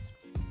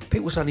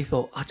people suddenly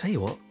thought, I tell you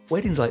what,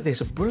 weddings like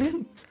this are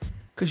brilliant,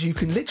 because you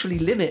can literally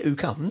limit who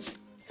comes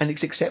and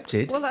it's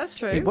accepted. Well, that's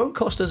true. It won't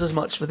cost us as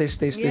much for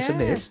this, and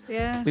this.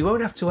 Yeah. We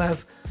won't have to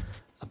have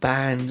a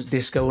band,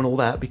 disco, and all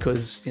that,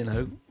 because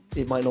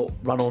it might not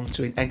run on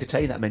to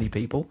entertain that many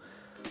people.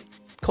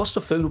 Cost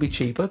of food will be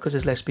cheaper because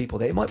there's less people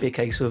there. It might be a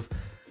case of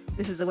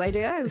This is the way to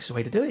go. this is the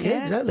way to do it. Yeah,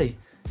 Yeah. exactly.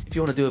 If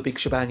you want to do a big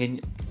shebang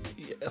in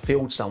a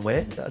field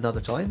somewhere at another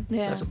time,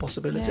 Yeah. that's a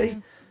possibility. Yeah.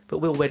 But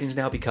will weddings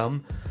now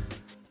become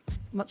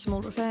much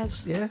smaller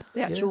affairs. Yeah.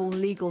 The actual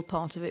legal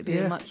part of it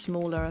being a much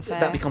smaller affair.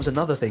 That becomes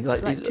another thing.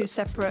 Like two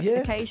separate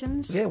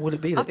occasions. Yeah, would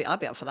it be? I'd be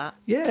up for that.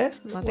 Yeah.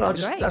 Well,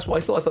 great. that's what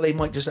I thought. I thought they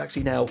might just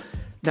actually now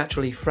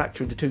naturally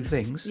fracture into two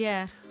things.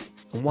 Yeah.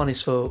 And one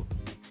is for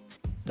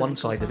one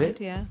side of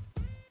it. Yeah.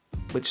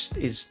 Which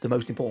is the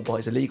most important part,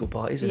 is the legal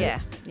part, isn't it? Yeah,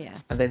 yeah.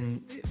 And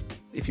then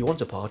if you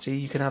want a party,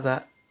 you can have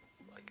that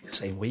like the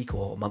same week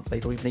or a month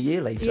later or even a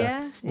year later.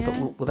 Yeah,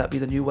 But will that be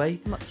the new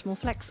way? Much more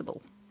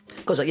flexible.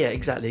 Because,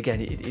 exactly.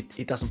 Again,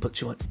 it doesn't put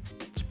too much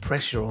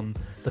pressure on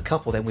the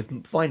couple then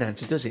with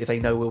finances, does it? If they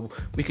know, well,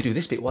 we could do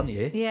this bit one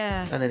year.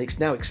 Yeah. And then it's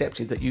now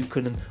accepted that you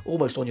can,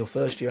 almost on your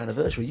first year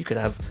anniversary, you could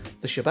have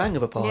the shebang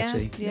of a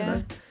party. Yeah. You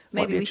know?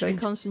 Maybe we should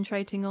be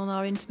concentrating on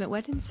our intimate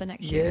weddings for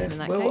next year. In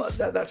that case.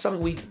 That's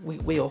something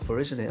we offer,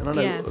 isn't it? And I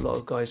know a lot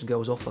of guys and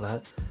girls offer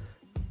that,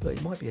 but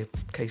it might be a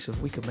case of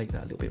we could make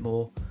that a little bit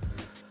more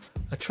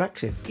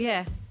attractive.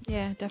 Yeah,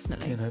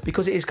 definitely. You know,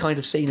 because it is kind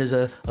of seen as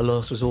a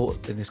last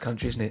resort in this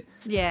country, isn't it?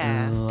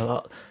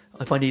 Yeah.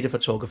 If I need a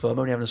photographer, I'm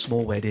only having a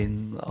small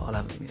wedding, I'll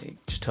have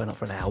just turn up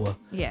for an hour.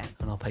 Yeah.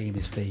 And I'll pay him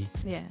his fee.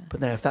 Yeah. But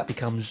now, if that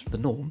becomes the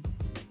norm.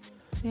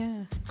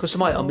 Yeah. Because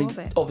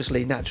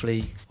obviously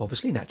naturally,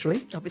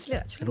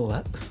 and all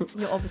that.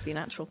 You're obviously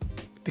natural.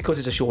 Because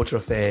it's a shorter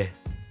affair,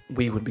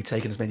 we wouldn't be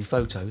taking as many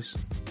photos.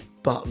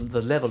 But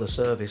the level of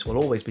service will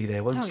always be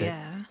there, won't it?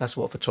 Yeah. That's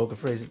what a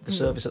photographer is. The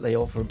service that they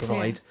offer and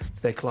provide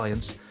to their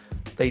clients,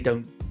 they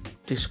don't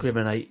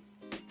discriminate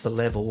the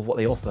level of what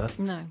they offer,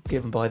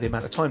 given by the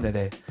amount of time they're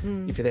there.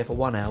 If you're there for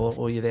 1 hour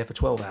or you're there for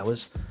 12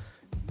 hours,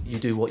 you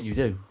do what you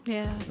do.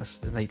 Yeah. That's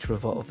the nature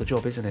of the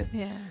job, isn't it?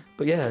 Yeah.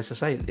 But as I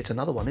say, it's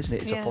another one, isn't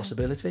it? It's a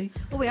possibility.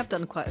 Well, we have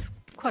done quite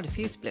a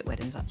few split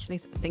weddings, actually,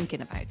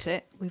 thinking about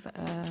it. We've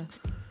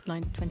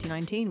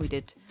 2019 we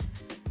did,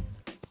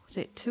 was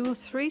it 2 or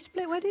 3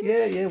 split weddings?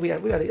 Yeah, we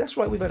had that's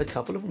right, we've had a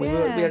couple of them.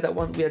 Yeah. We had that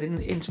one, we had an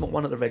intimate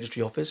one at the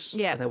registry office.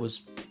 Yeah. And there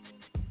was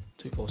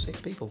 2, 4, 6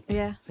 people.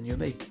 Yeah. And you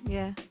and me.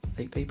 Yeah.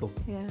 8 people.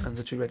 Yeah. And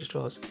the 2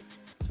 registrars. So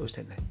it was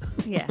 10 there.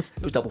 Yeah.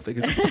 It was double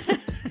figures.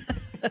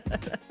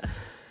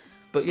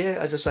 But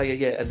as I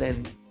say, and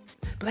then...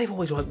 But they've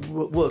always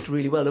worked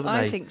really well, haven't they?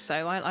 I think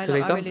so. I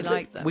really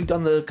like them. We've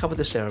covered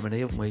the ceremony,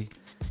 haven't we?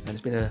 And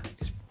it's been an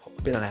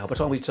hour. By the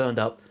time we turned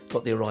up,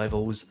 got the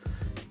arrivals,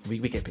 we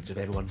get pictures of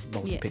everyone,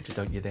 multiple pictures,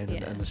 don't you, then,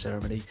 and the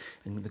ceremony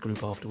and the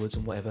group afterwards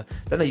and whatever.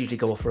 Then they usually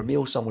go off for a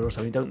meal somewhere or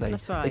something, don't they?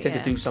 That's right, They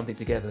tend to do something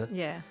together.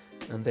 Yeah.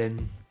 And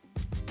then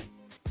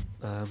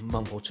a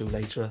month or 2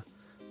 later,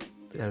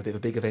 they have a bit of a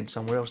big event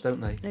somewhere else,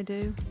 don't they? They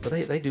do. But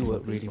they do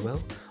work really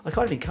well. I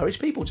kind of encourage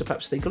people to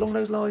perhaps think along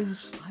those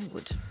lines. I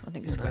would. I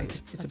think it's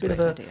great. It's a bit of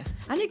a idea.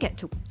 And you get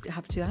to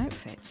have 2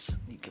 outfits.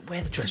 You can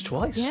wear the dress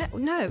twice. Yeah.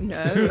 No.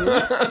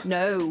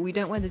 No, we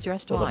don't wear the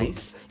dress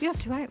twice. You have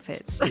 2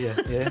 outfits.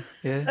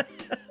 Yeah.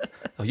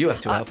 Oh, you have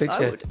 2 outfits,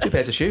 I would. 2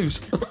 pairs of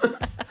shoes.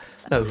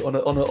 No,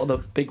 on a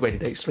big wedding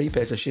day, it's 3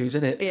 pairs of shoes,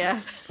 isn't it?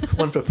 Yeah.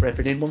 One for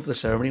prepping in, one for the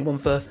ceremony, one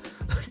for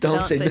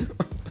dancing.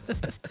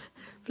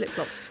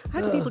 Flip-flops.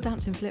 How do people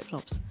dance in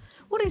flip-flops?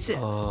 What is it?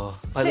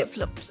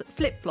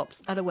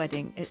 Flip-flops at a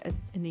wedding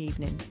in the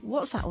evening.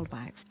 What's that all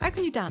about? How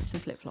can you dance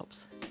in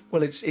flip-flops?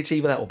 Well, it's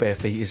either that or bare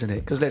feet, isn't it?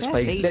 Because let's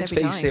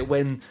face it,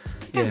 when...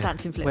 Don't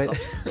dance in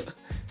flip-flops.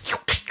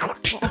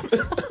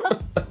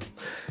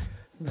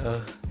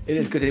 No, it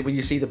is good when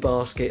you see the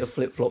basket of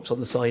flip-flops on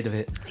the side of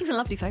it. It's a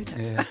lovely photo.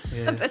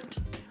 Yeah. But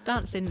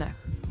dancing, no.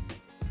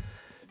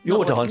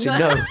 You're dancing?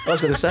 No, I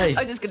was going to say.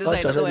 I was just going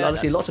to say.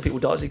 Honestly, lots of people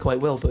dancing quite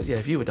well, but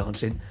if you were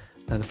dancing,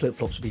 then the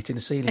flip-flops would be hitting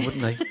the ceiling,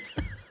 wouldn't they?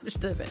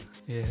 Disturb it.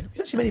 Yeah. You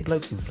don't see many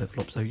blokes in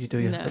flip-flops, though, you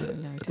do, No,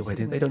 at the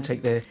wedding. They don't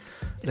take their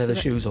leather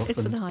shoes off.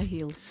 It's for the high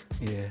heels.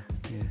 Yeah.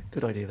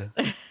 Good idea, though.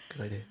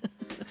 Good idea.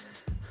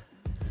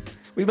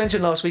 We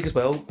mentioned last week as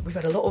well, we've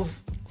had a lot of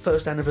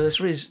first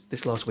anniversaries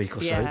this last week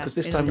or so, because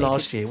this time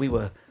last year we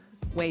were...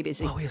 Way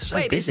busy. Oh, we were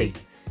so busy.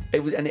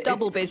 It was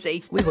double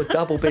busy. We were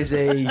double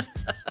busy.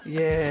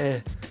 Yeah.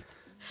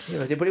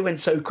 But it went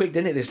so quick,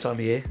 didn't it, this time of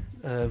year?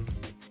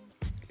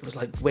 It was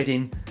like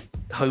wedding,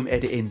 home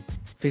editing,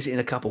 visiting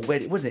a couple,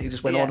 wedding, wasn't it? It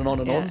just went on and on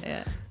and on.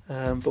 Yeah.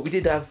 But we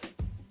did have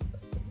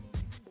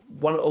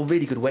a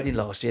really good wedding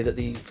last year, that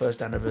the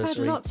first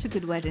anniversary. We had lots of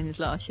good weddings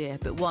last year,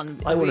 but one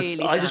I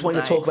just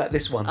wanted to talk about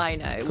this one. I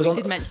know. We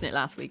did mention it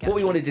last week. What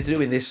we wanted to do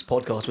in this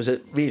podcast was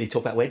really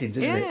talk about weddings,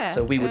 isn't it?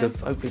 So we would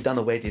have hopefully done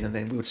a wedding, and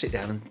then we would sit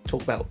down and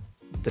talk about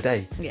the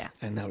day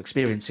and our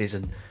experiences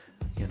and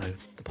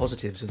the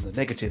positives and the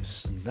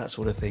negatives and that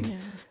sort of thing.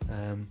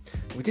 Yeah.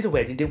 We did a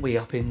wedding, didn't we,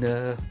 up in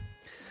the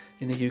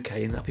UK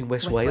and up in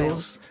West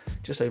Wales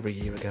just over a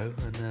year ago,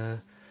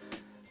 and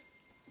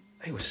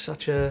it was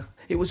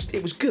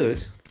it was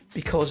good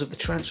because of the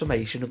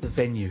transformation of the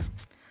venue,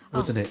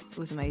 wasn't it? It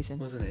was amazing,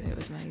 wasn't it? It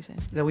was amazing.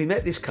 Now, we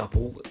met this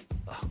couple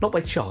not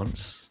by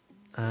chance,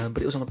 but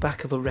it was on the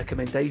back of a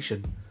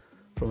recommendation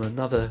from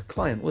another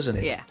client, wasn't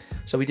it? Yeah.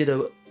 So we did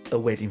a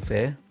wedding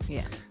fair.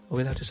 Yeah. Are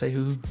we allowed to say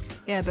who?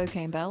 Yeah,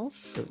 Bouquet and Bells.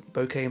 So,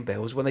 Bouquet and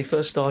Bells. When they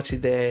first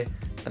started there,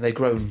 and they've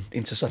grown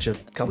into such a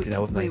company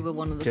now, haven't they? We were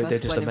one of the first They're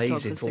just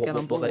amazing for to get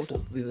on board.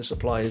 what the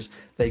suppliers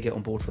they get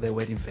on board for their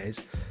wedding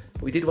fairs.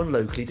 We did one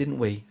locally, didn't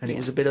we? And it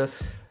was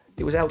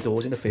it was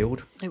outdoors in a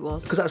field. It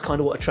was. Because that's kind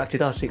of what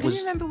attracted us. Can you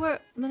remember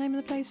what the name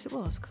of the place it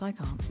was? Because I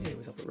can't. Yeah, it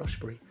was up at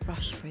Rushbury.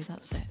 Rushbury,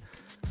 that's it.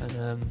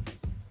 And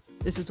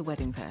this was a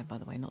wedding fair, by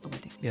the way, not the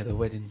wedding. yeah, the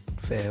wedding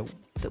fair.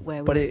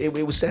 But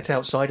it was set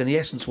outside, and the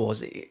essence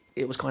was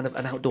it was kind of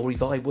an outdoory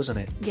vibe, wasn't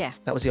it? Yeah.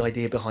 That was the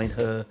idea behind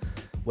her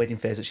wedding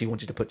fairs that she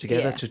wanted to put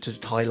together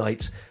to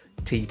highlight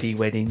TP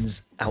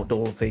weddings,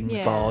 outdoor things,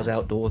 bars,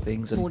 outdoor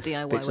things, and more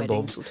DIY bits and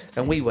weddings. bobs.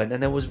 And we went,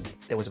 and there was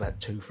about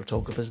 2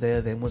 photographers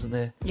there then, wasn't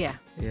there? Yeah.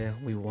 Yeah,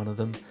 we were one of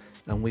them,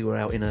 and we were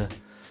out in an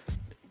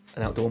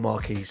outdoor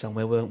marquee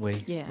somewhere, weren't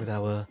we? Yeah. With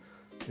our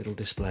little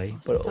display.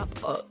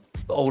 But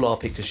all our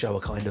pictures show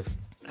a kind of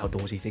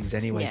outdoorsy things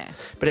anyway. Yeah.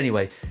 But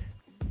anyway,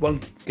 one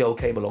girl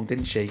came along,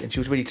 didn't she? And she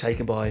was really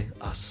taken by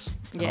us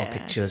and our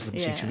pictures,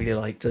 wasn't she? She really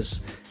liked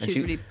us. And she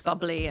was really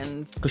bubbly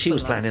and... Because she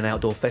was planning an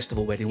outdoor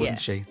festival wedding, wasn't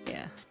she?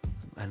 Yeah.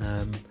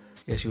 And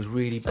she was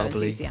really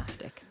bubbly.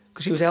 Enthusiastic.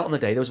 Because she was out on the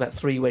day. There was about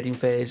 3 wedding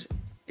fairs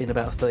in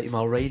about a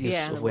 30-mile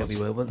radius of where we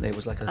were, weren't there? It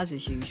was like as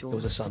is usual. It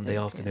was a Sunday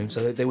afternoon,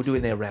 so they were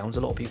doing their rounds.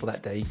 A lot of people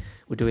that day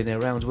were doing their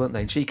rounds, weren't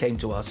they? And she came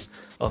to us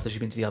after she'd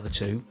been to the other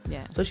 2.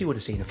 Yeah. So she would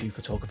have seen a few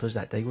photographers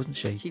that day, wasn't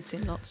she? She'd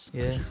seen lots.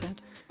 Yeah. She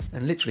said.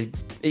 And literally,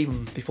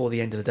 even before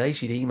the end of the day,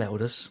 she'd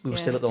emailed us. We were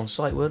still on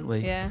site, weren't we?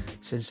 Yeah.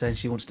 Since then,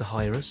 she wants to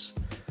hire us.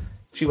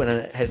 She went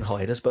ahead and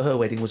hired us, but her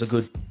wedding was a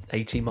good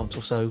 18 months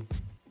or so.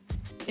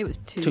 It was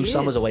 2 years.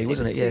 Summers away,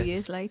 wasn't it? 2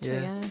 years later,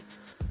 yeah.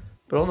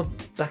 But on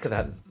the back of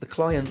that, the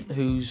client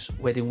whose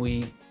wedding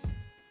we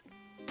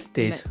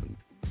did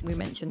we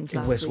mentioned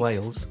in West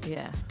Wales,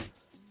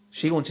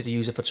 she wanted to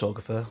use a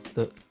photographer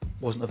that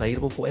wasn't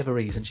available for whatever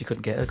reason. She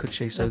couldn't get her, could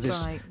she? So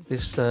this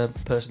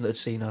person that had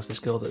seen us, this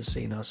girl that had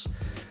seen us,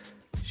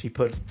 she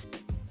put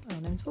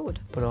our names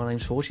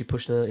forward. She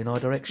pushed her in our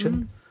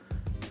direction.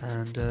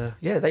 And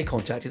they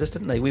contacted us,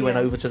 didn't they? We went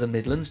over to the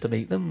Midlands to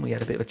meet them. We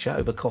had a bit of a chat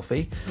over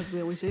coffee. As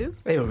we always do.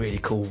 They were really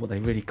cool, weren't they?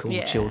 Really cool,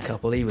 chilled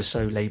couple. He was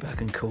so laid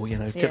back and cool,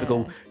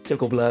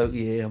 typical bloke.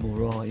 Yeah, I'm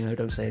all right,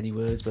 don't say any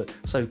words, but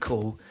so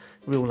cool.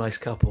 Real nice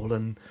couple.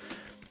 And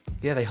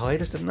they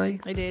hired us, didn't they?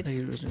 They did.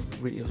 It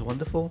was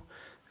wonderful.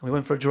 And we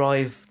went for a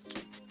drive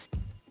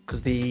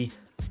because the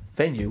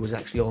venue was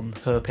actually on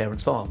her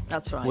parents' farm.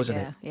 That's right, wasn't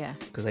it? Yeah.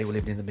 Because they were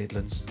living in the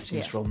Midlands.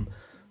 She's from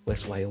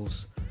West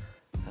Wales.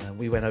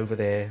 We went over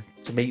there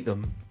to meet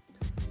them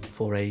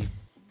for a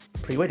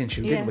pre-wedding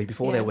shoot, didn't we,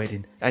 before their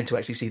wedding, and to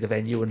actually see the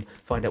venue and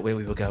find out where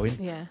we were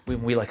going. Yeah.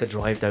 We like a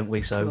drive, don't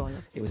we? So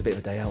it was a bit of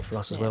a day out for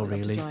us as well,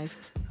 really.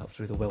 Up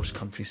through the Welsh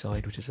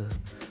countryside, which is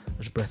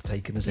as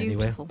breathtaking as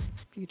anywhere.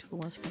 Beautiful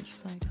Welsh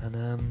countryside.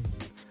 And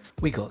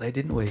we got there,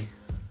 didn't we?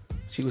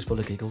 She was full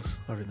of giggles,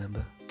 I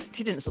remember.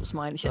 She didn't stop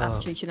smiling. She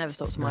never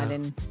stopped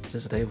smiling. No,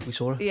 since the day we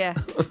saw her. Yeah.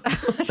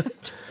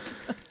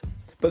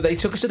 But they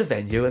took us to the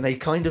venue, and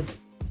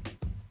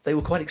they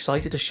were quite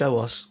excited to show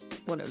us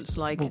what it was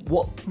like,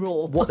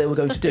 what they were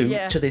going to do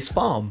to this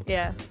farm.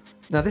 Yeah.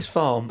 Now this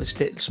farm, this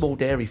small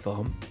dairy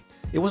farm,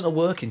 it wasn't a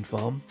working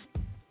farm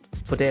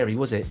for dairy,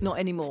 was it? Not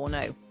anymore,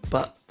 no.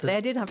 But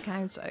they did have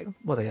cows though.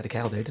 Well, they had a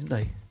cow there, didn't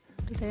they?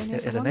 Did they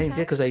only had a name,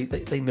 because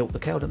they milked the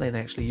cow, don't they? And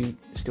they actually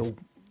still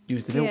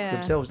use the milk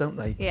themselves, don't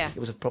they? Yeah. It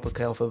was a proper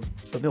cow for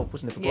milk,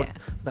 wasn't it? For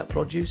that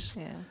produce.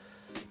 Yeah.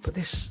 But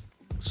this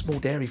small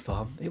dairy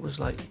farm, it was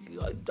like,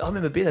 I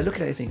remember being there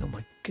looking at it thinking, oh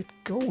my good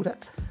God,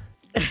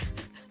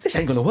 this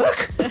ain't gonna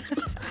work.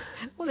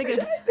 Well, this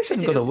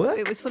isn't gonna work.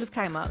 It was full of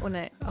cow muck,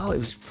 wasn't it? Oh, it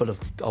was full of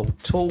old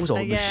tools,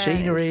 old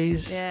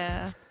machineries.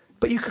 Yeah.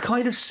 But you could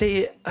kind of see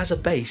it as a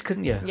base,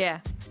 couldn't you?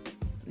 Yeah.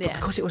 But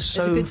because it was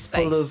so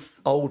full of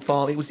old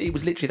farm, it was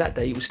literally that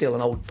day. It was still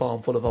an old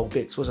farm full of old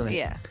bits, wasn't it?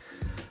 Yeah.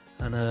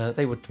 And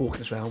they were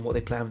walking us around what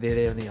they planned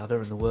there and the other,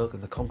 and the work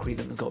and the concrete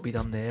that's got to be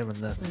done there, and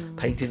the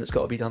painting that's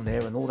got to be done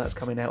there, and all that's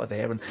coming out of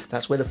there, and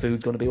that's where the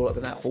food's going to be, all up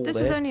in that hall there.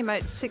 This was only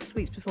about 6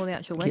 weeks before the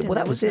actual wedding. Yeah, well,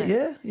 that was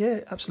it. Yeah,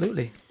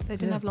 absolutely. They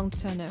didn't have long to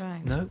turn it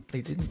around. No, they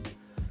didn't.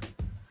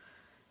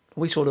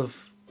 We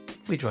drove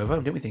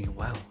home, didn't we, thinking,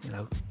 wow,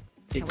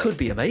 it could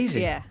be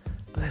amazing. Yeah.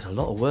 But there's a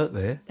lot of work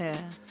there. Yeah.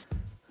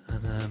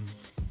 And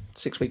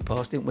 6 weeks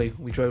passed, didn't we?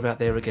 We drove out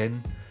there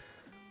again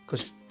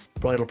because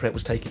bridal prep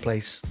was taking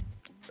place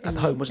at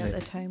home, wasn't it?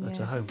 At home, At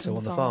home, so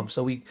on the farm.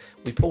 So we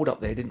pulled up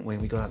there, didn't we?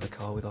 And we got out of the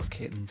car with our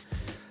kit and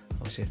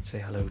obviously had to say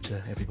hello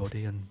to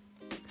everybody. And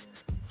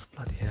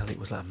bloody hell, it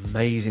was like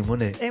amazing,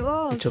 wasn't it? It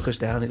was. He took us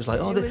down. It was like,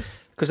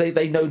 because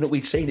they know that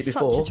we'd seen it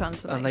before,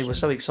 and they were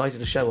so excited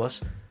to show us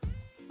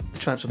the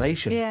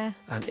transformation. Yeah.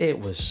 And it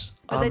was.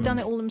 But they'd done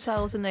it all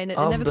themselves, and they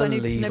never got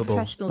no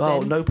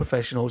professionals in. No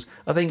professionals.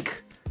 I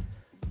think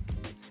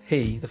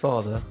he, the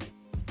father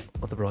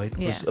of the bride,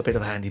 was a bit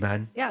of a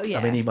handyman. Yeah.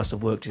 I mean, he must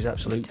have worked his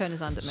absolute turn his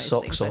hand at most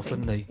socks things, off,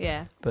 hadn't he?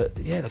 Yeah. But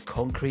the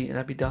concrete and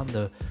that'd be done.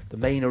 The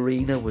main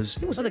arena was.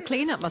 Well, the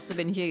clean-up must have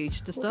been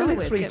huge to start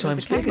with. 3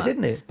 times bigger,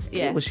 didn't it?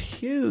 Yeah. It was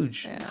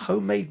huge. Yeah.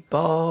 Homemade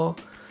bar.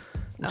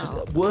 Which is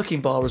a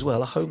working bar as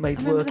well, a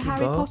homemade working bar.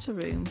 The Harry Potter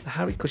room.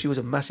 Because she was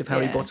a massive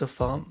Harry Potter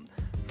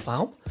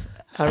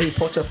Harry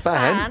Potter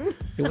fan.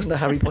 It wasn't a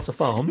Harry Potter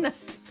farm.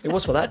 It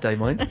was for that day,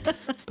 mind.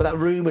 But that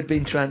room had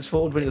been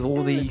transformed with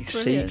all the Brilliant.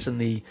 seats and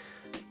the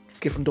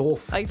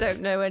Giffendorf I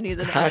don't know any of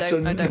the hat,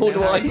 and nor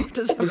do I,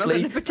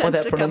 obviously, by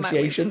that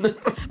pronunciation.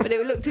 But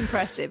it looked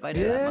impressive, I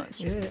know that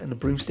much. Yeah, and the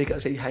broomstick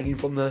actually hanging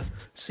from the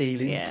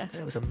ceiling. Yeah.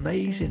 It was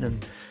amazing.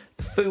 And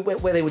the food,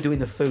 where they were doing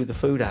the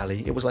food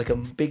alley, it was like a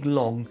big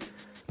long...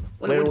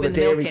 Well, where all the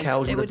dairy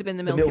cows it were, would have been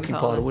the milking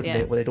parlour, wouldn't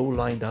yeah. it? Where they'd all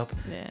lined up.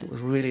 Yeah. It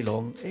was really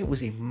long. It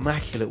was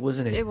immaculate,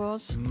 wasn't it? It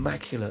was.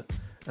 Immaculate.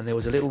 And there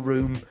was a little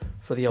room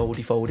for the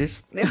oldie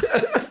folders.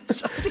 The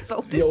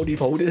The oldie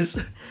folders.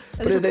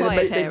 A little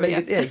quiet area. Made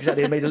it, yeah,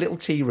 exactly. They made a little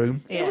tea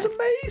room. Yeah. It was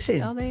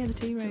amazing. Oh, they had a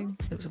tea room.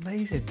 It was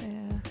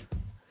amazing.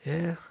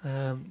 Yeah.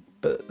 Yeah.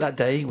 But that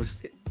day was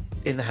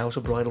in the house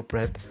of bridal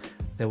prep.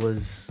 There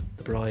was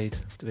the bride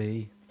to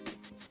be.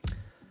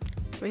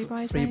 3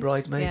 bridesmaids? 3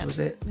 bridesmaids, yeah. was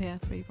it? Yeah,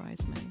 3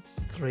 bridesmaids.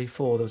 3,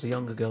 4. There was a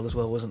younger girl as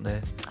well, wasn't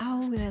there?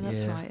 Oh, yeah,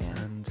 that's right,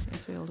 yeah. And the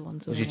 3 older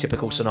ones. it was your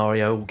typical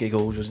scenario,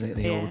 giggles, wasn't it?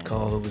 The Yeah. old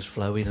carver was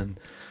flowing, and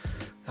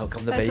out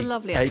come the That's a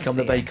lovely out come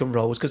the atmosphere. bacon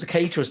rolls, because the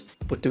caterers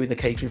were doing the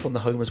catering from the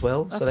home as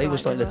well, so That's they were right,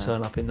 starting they to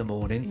turn up in the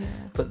morning. Yeah.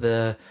 But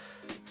I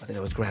think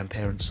there was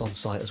grandparents on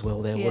site as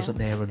well. There Yeah. wasn't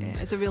there, and Yeah,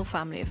 it's a real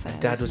family affair.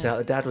 Dad was isn't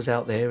out. Dad was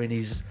out there in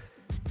his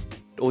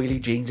oily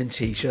jeans and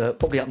t-shirt,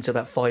 probably up until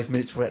about 5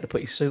 minutes before he had to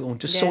put his suit on,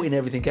 just Yeah. sorting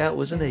everything out,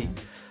 wasn't he?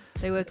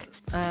 They were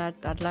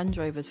had Land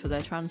Rovers for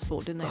their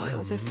transport, didn't they? Oh,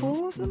 Was there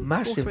 4 of them?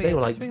 Massive. Or 3? They were 3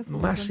 or like 4 of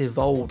them? massive,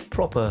 old,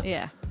 proper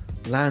Yeah.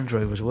 Land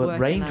Rovers, weren't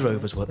Working Range Land Rovers,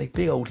 Rovers. weren't they?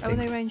 Big old Oh, were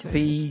things. they Range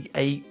Rovers?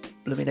 V8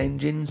 blooming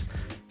engines.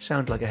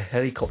 Sound like a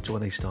helicopter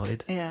when they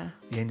started. Yeah.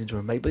 The engines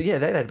were made, but yeah,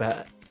 they had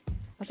about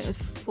I think it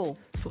was 4.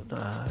 four Four,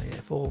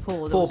 there four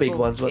was big 4,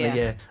 ones, weren't yeah. they?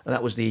 Yeah, and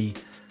that was the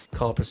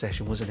car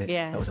procession, wasn't it?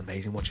 Yeah. That was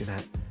amazing watching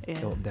that Yeah.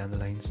 go up and down the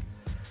lanes.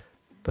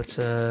 But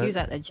He was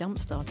out there jump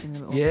starting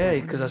them all. yeah,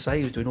 because I say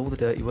he was doing all the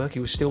dirty work. He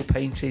was still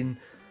painting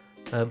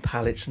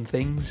pallets and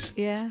things,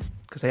 Yeah.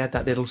 because they had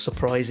that little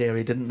surprise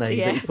area, didn't they?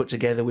 Yeah. That he put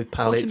together with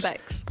Posh and pallets,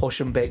 Becks. Posh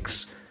and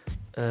Becks,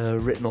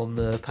 written on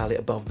the pallet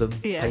above them,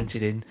 Yeah.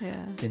 painted in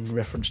Yeah.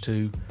 reference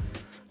to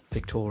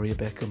Victoria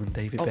Beckham and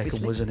David Obviously.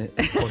 Beckham, wasn't it?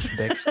 Posh and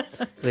Becks.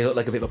 They looked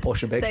like a bit of a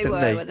Posh and Becks, They didn't were,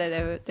 they?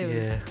 but they were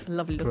Yeah, a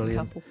lovely looking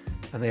brilliant. couple.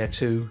 And they had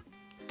 2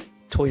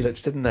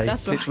 toilets, didn't they?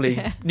 That's right, Literally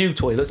yeah. new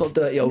toilets, not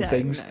dirty old No,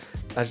 things, no.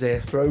 as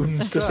their thrones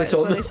That's to right, sit that's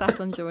on. where they sat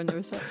on during the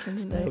reception,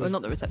 didn't they? That Well, was-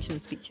 not the reception, the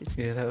speeches.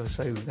 Yeah,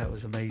 that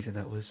was amazing.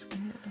 That was.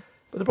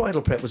 But the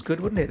bridal prep was good,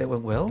 wasn't it? That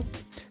went well.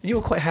 And you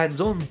were quite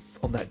hands-on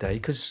on that day,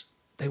 because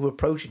they were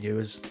approaching you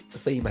as the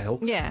female,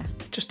 Yeah.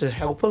 just to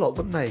help a lot,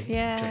 wouldn't they?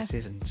 Yeah.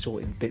 Dresses and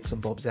sorting bits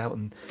and bobs out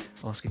and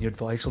asking you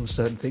advice on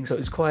certain things. So it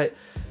was quite.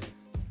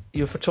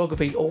 Your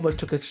photography almost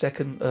took a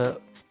second,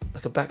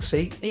 like a back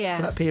seat Yeah.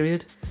 for that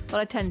period. Well,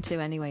 I tend to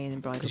anyway in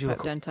bridal 'Cause you were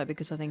prep, don't I?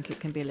 Because I think it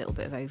can be a little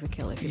bit of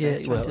overkill if you're Yeah,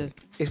 both well, trying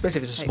to... especially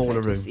if it's a take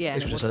smaller photos. room. Yeah,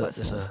 This and it was was just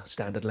quite small. a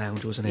standard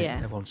lounge, wasn't it? Yeah.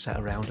 Everyone sat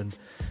around and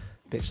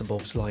bits and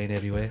bobs lying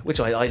everywhere, which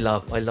I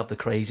love. I love the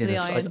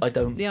craziness. I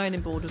don't. The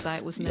ironing board was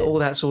out, wasn't it? All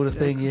that sort of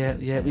thing, yeah.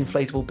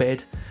 Inflatable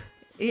bed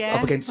Yeah.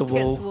 up against the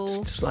wall. wall.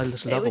 I just It love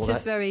was all just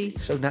that. very...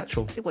 So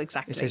natural. Well,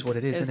 exactly. It is what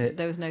it is, isn't it?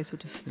 There was no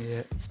sort of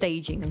Yeah.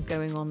 staging and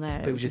going on there.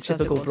 But it was your just as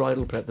typical was.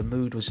 bridal prep. The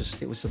mood was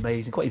just, it was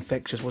amazing. Quite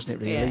infectious,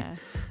 wasn't it, really? Yeah.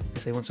 They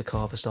say once a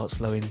carver starts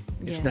flowing,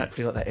 it's Yeah.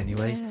 naturally like that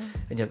anyway. Yeah.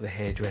 And you have the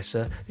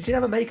hairdresser. Did you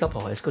have a makeup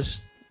artist? Because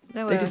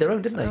They did their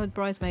own, didn't they? The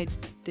bridesmaid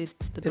did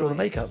the did all the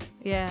brides. makeup.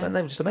 Yeah. And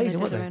they were just amazing, They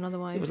weren't did they? their own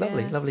otherwise, It was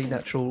lovely, yeah. lovely,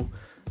 natural.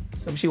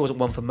 I mean, she wasn't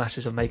one for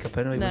masses of makeup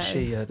anyway, was No,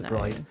 she, the no.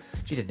 bride?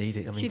 She didn't need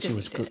it. I mean, she didn't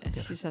was need good. it.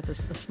 Yeah. She's had a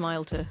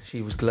smile to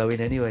She was glowing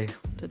anyway.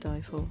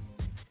 die for.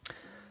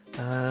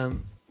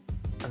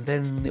 And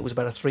then it was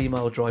about a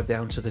 3-mile drive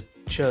down to the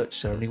church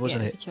ceremony,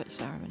 wasn't yeah, it? It's a church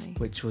ceremony.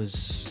 Which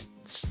was,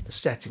 the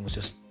setting was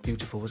just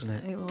beautiful, wasn't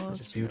it? It was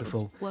just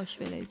beautiful. It was Welsh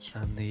village.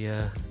 And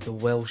the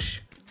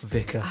Welsh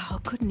vicar. Oh,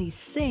 couldn't he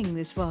sing,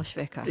 this Welsh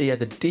vicar? He had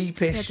the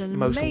deepest, He had an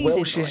most amazing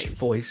Welshish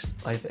voice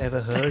I've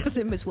ever heard.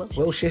 It was Welsh.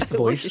 Welshest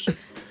voice.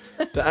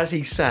 But as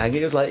he sang,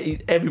 it was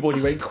like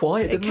everybody went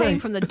quiet, It didn't came they?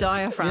 from the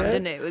diaphragm, Yeah.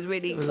 didn't it? It was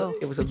really... It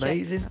was reject-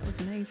 amazing. That was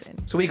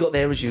amazing. So we got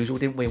there as usual,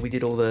 didn't we? We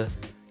did all the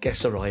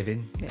guests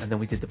arriving, Yeah. and then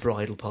we did the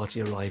bridal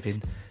party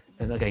arriving.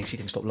 And again, she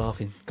didn't stop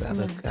laughing out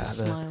No, of just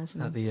smiles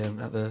and-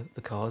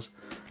 the cars,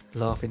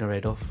 laughing her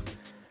head off.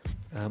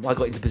 I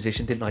got into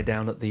position, didn't I,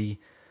 down at the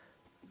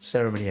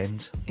ceremony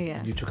end. Yeah.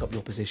 And you took up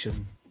your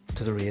position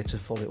to the rear to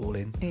follow it all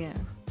in. Yeah.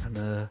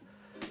 And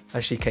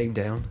as she came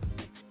down,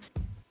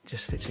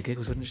 just fits of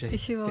giggles, wouldn't she?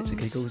 She Fits of was.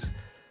 giggles.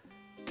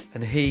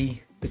 And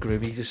he, the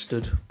groom, he just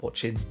stood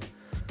watching,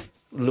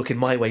 looking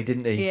my way,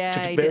 didn't he?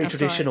 Yeah, he Very did, that's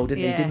traditional, right. didn't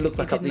he? Yeah, He didn't look he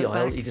back up didn't the look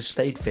aisle, back. he just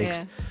stayed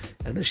fixed.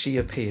 Yeah. And as she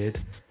appeared,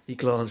 he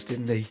glanced,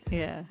 didn't he?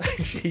 Yeah.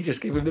 And she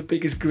just gave him the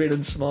biggest grin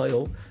and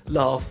smile,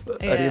 laugh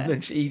at Yeah. him,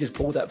 and he just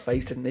pulled that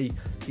face, didn't he?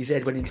 His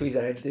head went into his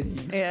hands,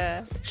 didn't he?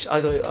 Yeah.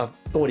 I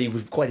thought he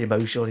was quite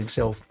emotional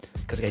himself,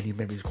 because again, you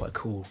remember he was quite a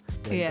cool,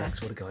 laid Yeah. back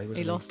sort of guy, wasn't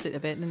he? He lost it a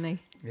bit, didn't he?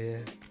 Yeah,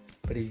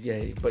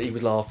 but he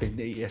was laughing.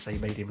 Yes, he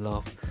made him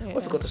laugh. Yeah. I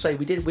forgot to say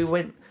we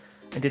went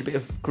and did a bit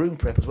of groom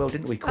prep as well,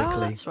 didn't we, quickly? Oh,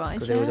 that's right.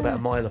 Because it was about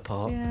a mile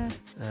apart. Yeah.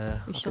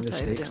 We Up shot in the over,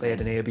 sticks. didn't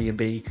They had we? an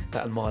Airbnb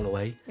about a mile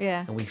away.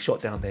 Yeah. And we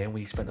shot down there and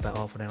we spent about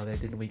half an hour there,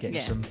 didn't we, getting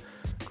Yeah. some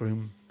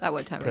groom. That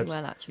worked out really Preps.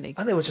 well, actually.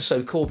 And it was just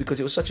so cool because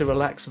it was such a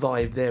relaxed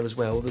vibe there as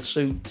well. The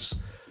suits,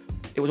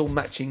 it was all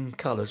matching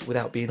colours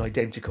without being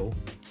identical.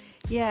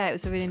 Yeah, it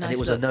was a really nice And it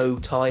was look. a no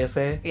tie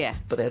affair. Yeah.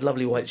 But they had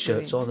lovely white It's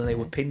really- shirts on and they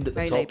were yeah. pinned at the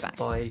Very laid top back.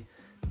 by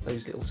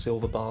those little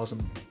silver bars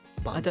and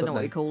buttons. I don't know what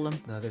they? you call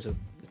them. No, there's a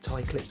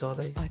tie clips, are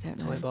they? I don't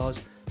know. Tie bars.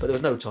 But there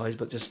was no ties,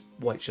 but just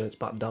white shirts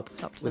buttoned up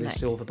Up to with the a neck.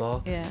 silver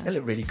bar. Yeah. It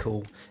looked really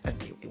cool. And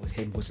it was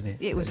him, wasn't it?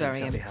 It was very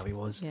exactly him. how he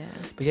was. Yeah.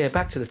 But yeah,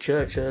 back to the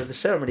church. The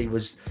ceremony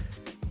was...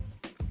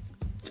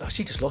 Oh,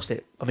 she just lost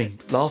it. I mean,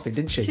 laughing,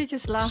 didn't she? She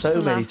just laughed so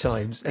and many laughed.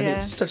 times. And Yeah. it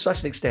was to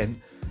such an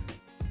extent,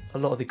 a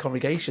lot of the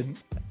congregation,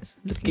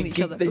 Looking at each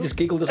other. they just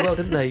giggled as well,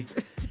 didn't they?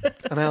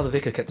 And how the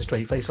vicar kept a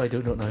straight face, I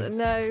do not know.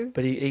 No.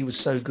 But he was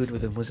so good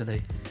with them, wasn't he?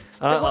 It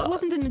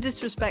wasn't in a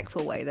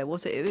disrespectful way, though,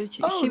 was it?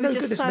 She Oh, was no,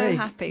 just goodness so me.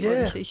 happy, Yeah.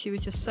 wasn't she? She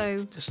was just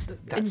so just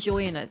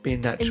enjoying it.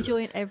 being natural.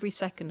 Enjoying every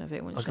second of it,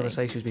 I wasn't was she? going to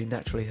say she was being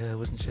naturally her,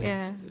 wasn't she?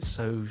 Yeah. It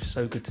was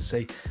so good to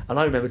see. And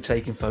I remember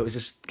taking photos,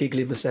 just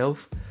giggling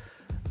myself.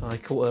 I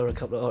caught her a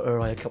couple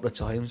of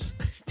times.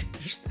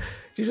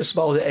 she just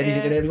smiled at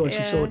anything and everyone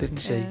she saw, didn't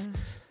she? Yeah.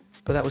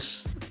 But it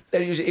was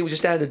a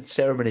standard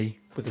ceremony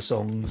with the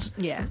songs.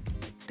 Yeah.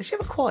 Did she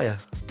have a choir?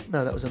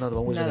 No, that was another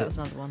one, wasn't No, it? that was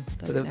another one.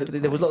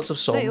 But there was lots of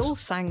songs. They all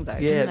sang, though,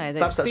 Yeah, didn't they?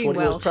 perhaps that's being what it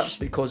was. Welsh. Perhaps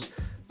because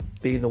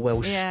being the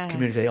Welsh Yeah.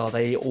 community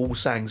they all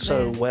sang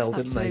so Yeah, well,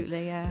 didn't they?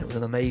 Absolutely, yeah. It was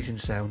an amazing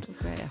sound.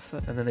 Great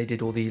effort. And then they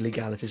did all the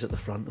legalities at the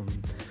front,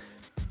 and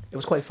it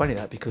was quite funny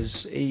that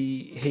because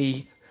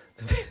he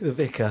the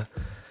vicar,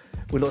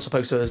 we're not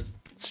supposed to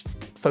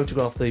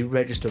photograph the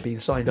register being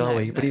signed, are No,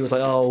 we? But he no. was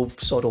like, "Oh,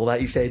 sod all that."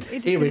 He said, He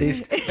did, "Here it didn't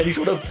is," he? and he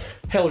sort of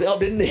held it up,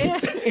 didn't he, Yeah.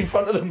 in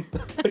front of them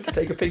to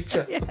take a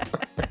picture. Yeah.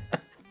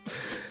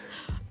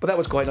 But that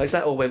was quite nice.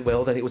 That all went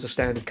well. Then it was a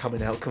standard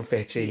coming out,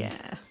 confetti,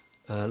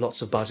 Yeah.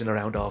 lots of buzzing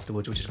around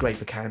afterwards, which is great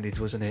for candids,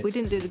 wasn't it? We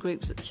didn't do the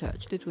groups at the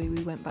church, did we?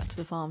 We went back to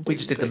the farm. We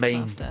just did the groups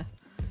main after.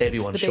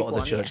 Everyone The shot big at the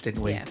one, church, yeah.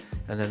 didn't we? Yeah.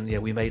 And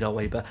then we made our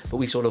way back, but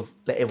we sort of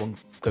let everyone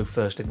go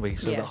first, didn't we?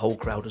 So Yeah. the whole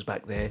crowd was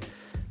back there,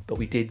 but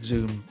we did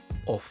zoom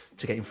off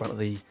to get in front of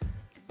the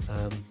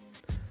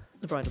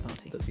The bridal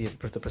party.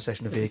 the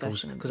procession of The vehicles,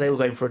 procession. because they were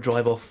going for a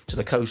drive off to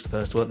the coast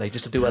first, weren't they?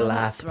 Just to do a Oh, lap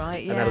that's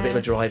right, and have a bit of a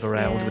yes, drive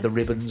around yeah. with the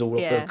ribbons all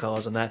off Yeah. the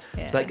cars and that.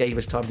 Yeah. So that gave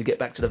us time to get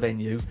back to the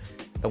venue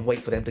and wait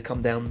for them to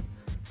come down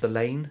the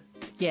lane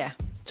Yeah.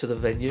 to the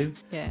venue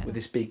Yeah. with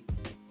this big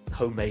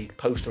homemade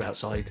poster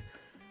outside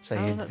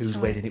saying that's whose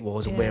right. wedding it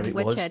was and Yeah, where it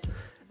wedge was. head.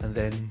 And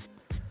then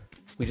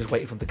we just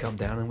waited for them to come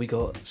down, and we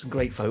got some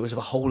great photos of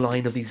a whole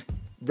line of these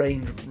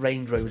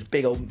Range Rovers,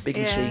 big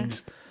Yeah.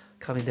 machines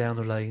coming down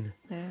the lane,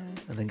 Yeah.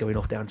 and then going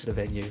off down to the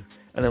venue.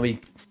 And then we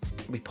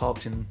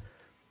parked in.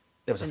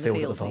 There was a In the field at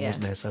the field, farm, yeah.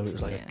 wasn't there? So it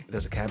was like Yeah.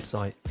 there's a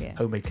campsite, Yeah.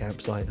 homemade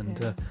campsite, and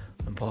Yeah.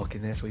 and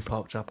parking there. So we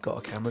parked up, got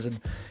our cameras, and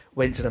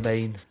went to the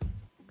main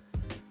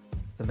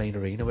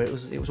arena where it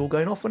was all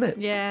going off, wasn't it?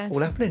 Yeah. All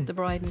happening. The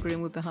bride and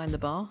groom were behind the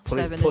bar,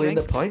 Pulling serving the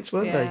drinks. pints,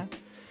 weren't yeah.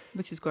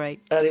 Which is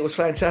great. And it was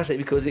fantastic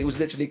because it was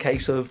literally a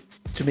case of,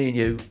 to me and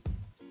you,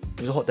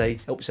 it was a hot day,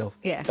 help yourself.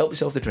 Yeah. Help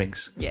yourself to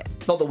drinks. Yeah.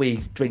 Not that we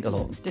drink a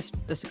lot, Just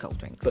a cold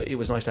drinks. but it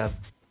was nice to have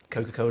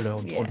Coca-Cola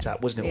on Yeah.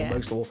 tap, wasn't it? Yeah.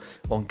 Almost, or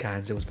on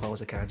cans. There was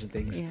piles of cans and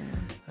things. yeah.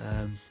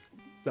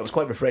 That was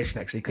quite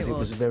refreshing, actually, because It it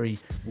was a was. very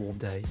warm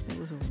day. It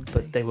was all day.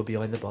 But they were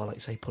behind the bar, like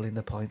you say, pulling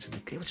the pints.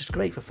 And it was just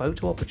great for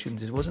photo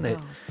opportunities, wasn't it?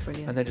 Oh,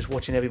 brilliant. And then just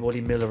watching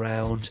everybody mill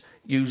around,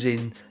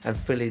 using and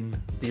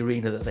filling the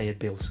arena that they had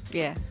built.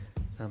 yeah.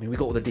 I mean, we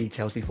got all the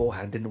details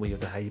beforehand, didn't we, of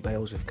the hay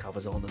bales with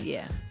covers on and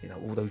Yeah.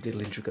 all those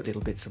little intricate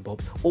little bits and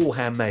bobs, all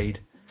handmade.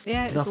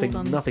 Yeah. It was all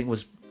done Nothing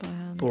was by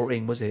hand. brought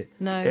in, was it?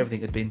 No.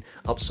 Everything had been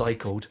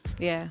upcycled.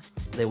 Yeah.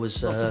 There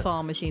was Lots of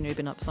farm machinery had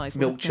been upcycled.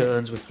 milk hadn't it?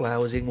 churns with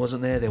flowers in,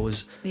 wasn't there? There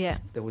was Yeah.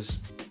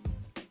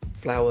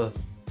 flower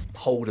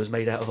holders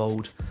made out of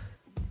old,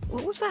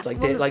 What was that?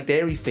 like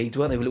dairy feeds,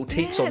 weren't they? With little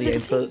teats on the little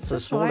end for teats,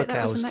 that's smaller right, that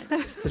cows. was Just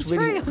It's really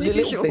very little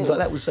unusual. things like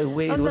that was so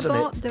weird, And wasn't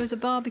it? There was a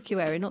barbecue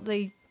area. Not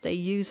they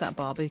use that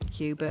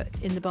barbecue, but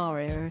in the bar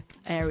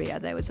area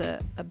there was a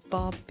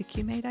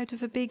barbecue made out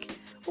of a big.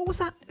 What was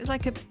that? It was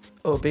like a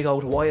Oh, a big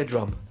old wire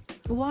drum.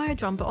 wire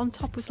drum, but on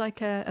top was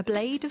like a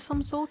blade of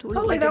some sort. Or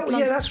Oh, like that, a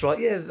blunt- yeah, that's right.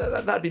 Yeah,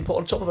 that had been put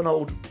on top of an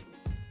old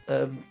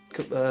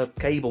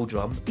cable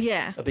drum.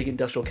 Yeah. A big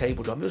industrial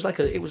cable drum. It was like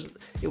it was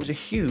a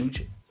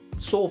huge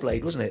saw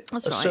blade, wasn't it?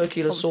 That's a right.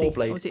 circular saw Obviously-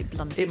 blade. or was it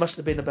blunt? It must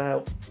have been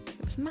about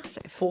It was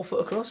massive. 4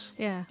 foot across.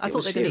 Yeah, I It thought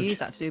was they were going to huge. use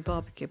that to do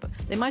barbecue, but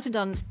they might have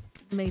done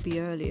maybe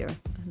earlier,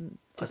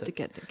 just to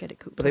get it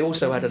cooked. But they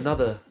also before had they-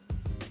 another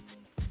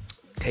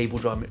cable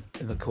drum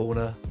in the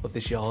corner of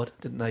this yard,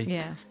 didn't they?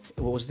 Yeah.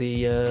 What was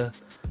the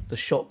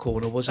shot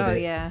corner, wasn't Oh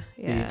it? yeah,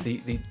 yeah.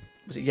 The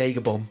was it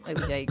Jaeger bomb? It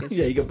was Jaeger's.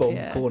 Jaeger bomb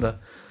Yeah. corner.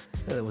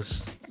 It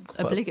was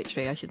quite-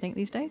 Obligatory, I should think,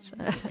 these days.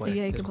 A quite-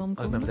 Jaeger bomb.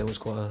 I remember there was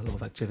quite a lot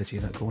of activity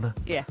in that corner.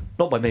 Yeah,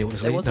 Not by me,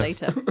 obviously. there was no.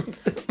 later.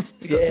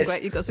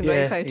 You've got some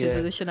great photos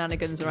of the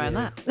shenanigans around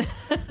that.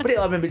 But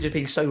I remember it just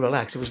being so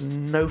relaxed. There was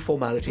no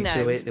formality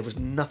to it. There was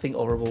nothing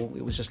horrible.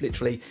 It was just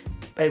literally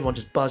everyone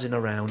just buzzing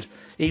around.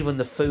 Even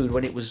the food,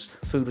 when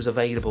food was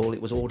available,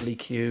 it was orderly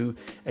queue.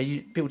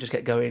 People just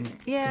kept going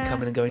and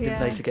coming and going, didn't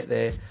they, to get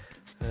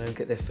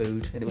their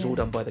food. And it was all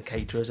done by the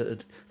caterers that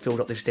had filled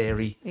up this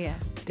dairy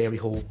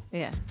hall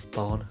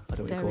barn. I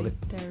don't know what you call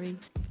it.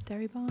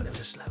 Dairy barn. But there was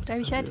just loads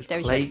dairy of shed. There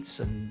was plates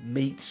and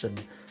meats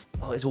and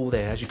it's all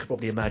there, as you could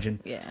probably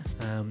imagine. Yeah.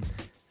 And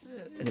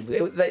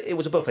it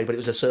was a buffet, but it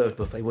was a served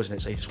buffet, wasn't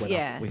it? So you just went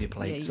up with your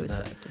plates. Yeah,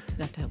 you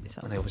have to help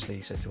yourself. And they obviously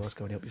said to us,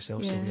 go and help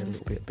yourself. So we had a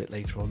little bit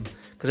later on.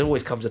 Because there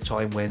always comes a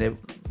time when the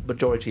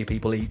majority of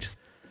people eat.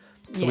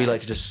 So we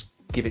like to just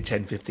give it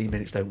 10, 15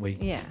 minutes, don't we?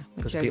 Yeah.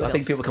 Because I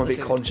think people become a bit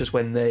conscious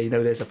when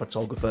there's a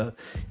photographer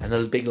and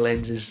the big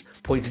lens is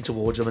pointing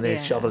towards them and they're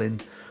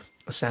shoveling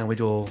a sandwich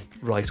or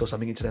rice or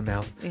something into their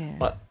mouth. Yeah.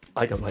 But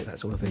I don't like that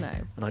sort of thing. No.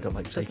 And I don't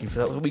like taking for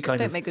that. We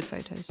don't make good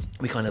photos.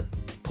 We kind of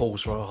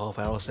pause for a half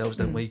hour ourselves,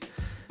 don't we?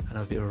 And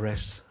have a bit of a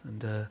rest.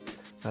 And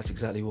that's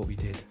exactly what we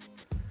did.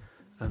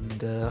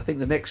 And I think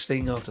the next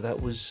thing after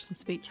that was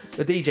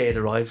the DJ had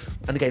arrived.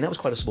 And again, that was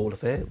quite a small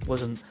affair. It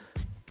wasn't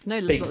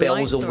big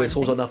bells or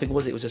whistles or nothing,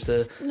 was it? It was just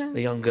a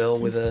young girl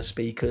with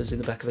speakers in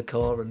the back of the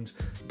car and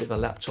a bit of a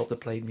laptop that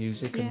played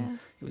music. And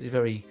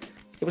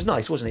it was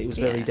nice, wasn't it? It was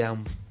very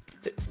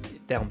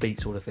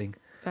downbeat sort of thing.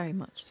 Very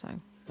much so.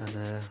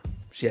 And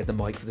she had the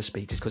mic for the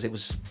speeches, because it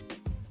was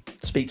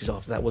speeches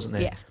after that, wasn't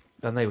there? Yeah.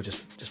 And they were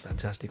just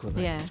fantastic, weren't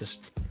they? Yeah.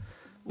 Just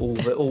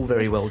all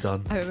very well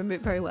done. I remember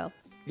it very well.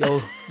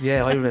 Oh,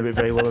 yeah, I remember it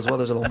very well as well.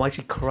 There was an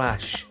almighty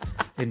crash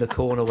in the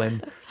corner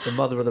when the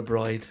mother of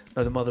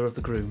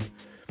the groom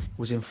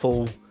was in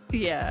full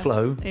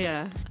flow.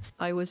 Yeah.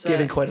 I was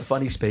giving quite a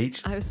funny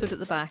speech. I was stood at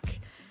the back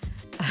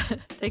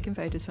taking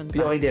photos from the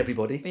behind back.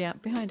 everybody. Yeah,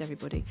 behind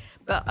everybody.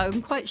 But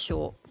I'm quite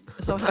short,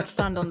 so I had to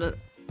stand on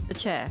a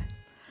chair.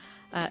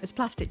 It's a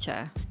plastic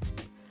chair.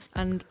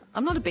 And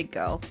I'm not a big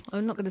girl.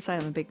 I'm not going to say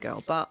I'm a big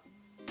girl, but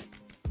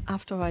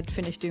after I'd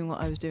finished doing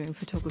what I was doing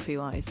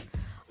photography-wise,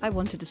 I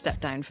wanted to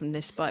step down from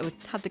this, but I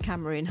had the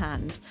camera in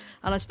hand.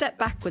 And I stepped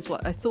backwards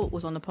what I thought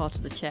was on a part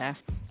of the chair,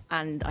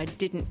 and I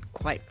didn't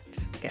quite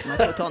get my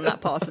foot on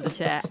that part of the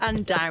chair,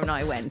 and down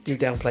I went. You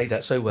downplayed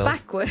that so well.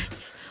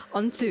 Backwards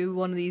onto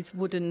one of these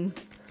wooden...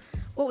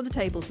 What were the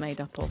tables made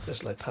up of?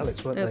 Just like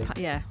pallets, weren't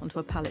they? Yeah, onto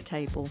a pallet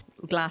table.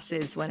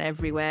 Glasses went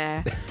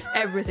everywhere.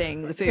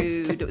 Everything, the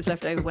food that was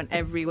left over went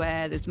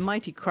everywhere. There's a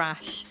mighty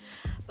crash.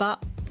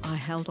 But I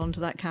held on to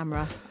that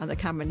camera, and the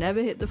camera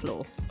never hit the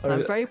floor.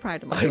 I'm very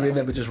proud of myself. I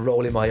remember just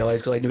rolling my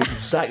eyes because I knew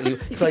exactly...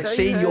 Because I'd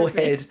seen your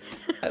head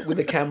with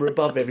the camera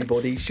above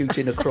everybody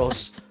shooting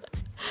across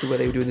to where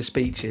they were doing the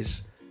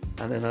speeches.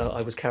 And then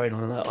I was carrying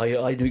on, and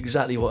I knew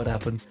exactly what had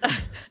happened.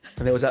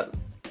 And there was that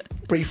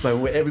brief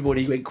moment where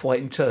everybody went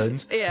quiet and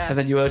turned, and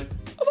then you heard,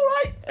 I'm all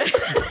right. I'm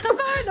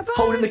fine.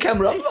 Holding the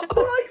camera up, I'm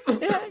all right.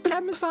 Yeah,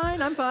 camera's fine,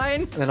 I'm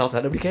fine. And then after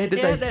that, nobody cared,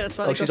 did they? That's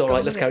right, she's all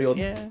right, let's carry on.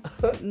 Yeah.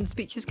 And the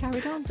speeches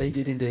carried on. They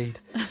did indeed.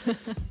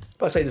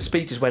 But I say the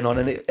speeches went on,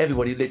 and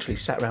everybody literally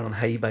sat around on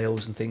hay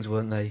bales and things,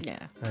 weren't they? Yeah.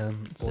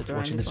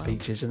 Watching the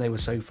speeches, and they were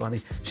so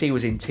funny. She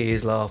was in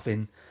tears,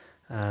 laughing.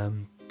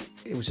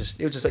 It was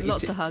just like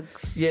lots of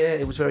hugs. Yeah,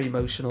 it was very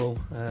emotional.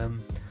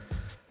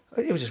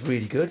 It was just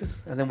really good.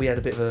 And then we had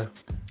a bit of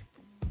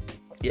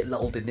it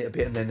lulled, didn't it, a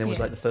bit, and then there was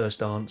like the first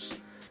dance,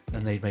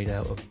 and they made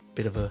out a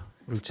bit of a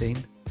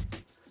routine.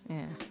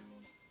 Yeah.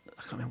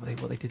 I can't remember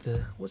what they did.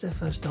 What was their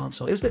first dance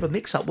song? It was a bit of a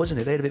mix-up,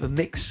 wasn't it? They had a bit of a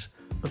mix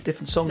of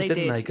different songs,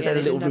 didn't they? Because they had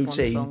a little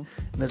routine, and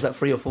there's about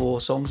 3 or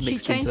 4 songs mixed into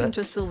that. She changed them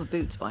to silver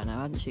boots by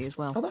now, hadn't she, as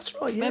well? Oh, that's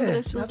right, yeah.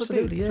 Remember the silver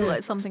absolutely, boots? yeah.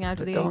 Like something out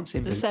of the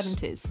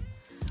 70s.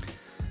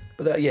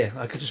 But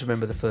I could just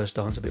remember the first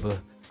dance, a bit of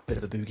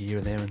a boogie here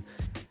and there, and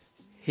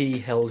he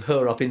held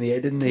her up in the air,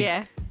 didn't he?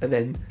 Yeah. And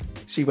then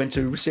she went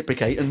to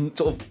reciprocate and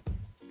sort of,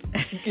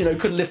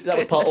 couldn't lift. That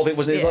was part of it,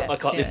 wasn't it? I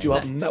can't lift you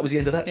up, and that was the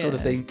end of that sort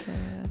of thing.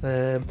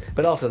 Yeah.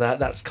 But after that,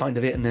 that's kind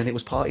of it, and then it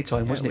was party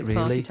time, wasn't it? Really,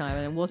 party time,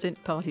 and it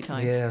wasn't party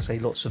time. Yeah, I say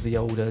lots of the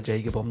older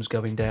Jaeger bombs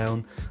going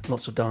down,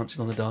 lots of dancing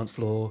on the dance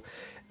floor,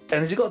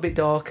 and as it got a bit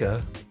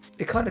darker,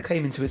 it kind of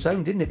came into its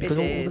own, didn't it? Because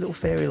all the little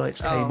fairy lights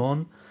came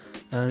on,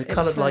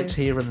 coloured lights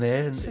here and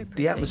there, and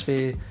the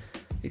atmosphere,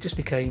 it just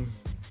became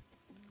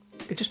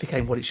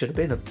what it should have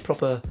been, a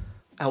proper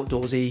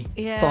outdoorsy,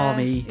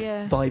 farmy,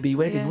 vibey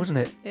wedding, wasn't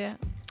it? Yeah.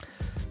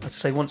 As I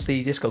say, once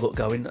the disco got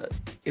going,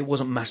 it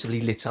wasn't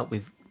massively lit up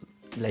with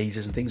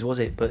lasers and things, was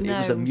it? But it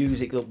was a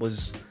music that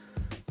was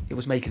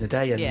making the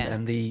day,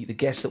 and the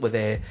guests that were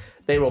there,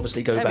 they were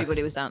obviously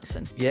Everybody was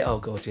dancing. Yeah, oh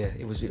god, yeah,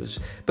 it was.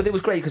 But it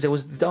was great because there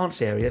was the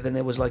dance area, then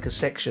there was like a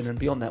section, and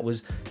beyond that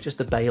was just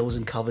the bales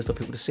and covers for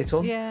people to sit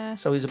on. Yeah.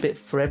 So it was a bit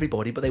for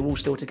everybody, but they were all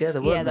still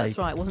together, weren't they? Yeah, that's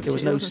right. There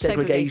was no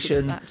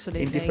segregation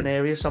in different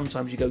areas.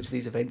 Sometimes you go to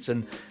these events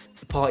and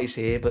the party's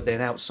here, but then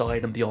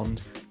outside and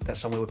beyond, that's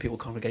somewhere where people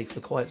congregate for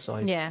the quiet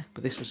side. Yeah.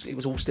 But it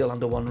was all still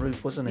under one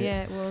roof, wasn't it?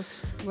 Yeah, it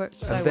was.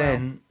 Worked so and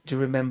then, do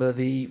you remember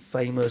the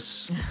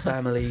famous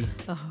family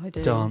I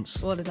do.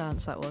 dance? What a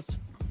dance that was.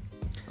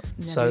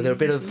 So they're a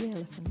bit of... The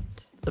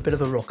elephant. a bit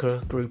of a rocker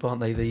group,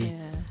 aren't they?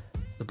 Yeah.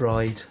 The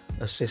bride,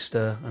 her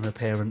sister, and her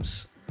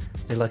parents.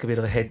 They like a bit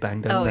of a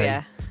headbang, don't they?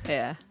 Oh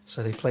yeah.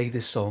 So they played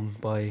this song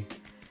by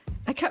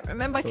I can't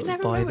remember. I can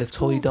never by remember. the what it's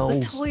Toy called.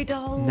 Dolls. The Toy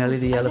Dolls. Nelly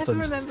the Elephant.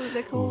 I never remember what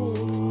they're called.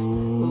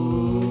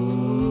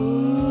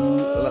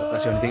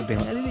 That's the only thing.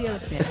 Nelly the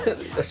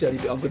Elephant. That's the only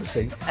bit I'm going to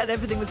sing. And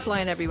everything was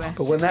flying everywhere.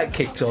 But when that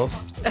kicked off,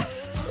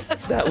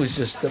 that was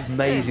just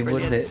amazing,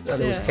 wasn't it? And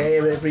there was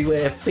hair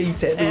everywhere,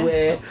 feet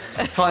everywhere,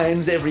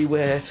 hands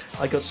everywhere.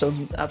 I got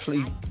some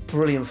absolutely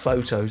brilliant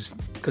photos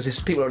because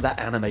if people are that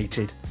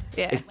animated,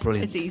 Yeah, it's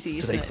brilliant it's easy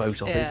to take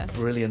photos of. Yeah. It's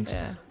brilliant.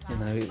 Yeah. You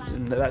know,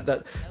 and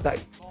that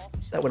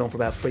went on for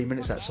about 3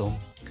 minutes, that song.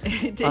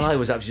 It did. And I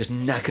was actually just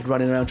knackered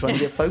running around trying to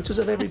get photos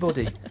of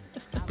everybody.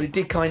 But it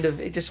did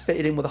it just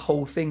fitted in with the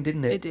whole thing,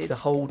 didn't it? It did. The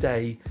whole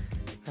day.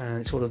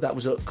 And that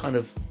was a kind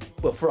of,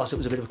 well, for us it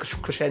was a bit of a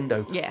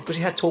crescendo. Yeah. Because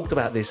she had talked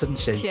about this, hadn't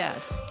she? She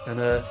had.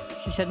 And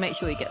She said, make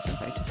sure you get some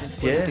photos in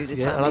before you do this.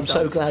 and I'm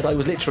so glad I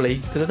was literally,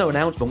 because there's no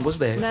announcement, was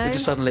there? No. It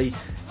just suddenly,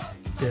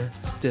 duh,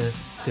 duh,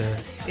 duh,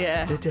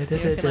 Yeah. duh, duh, You duh,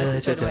 duh, recognise it duh,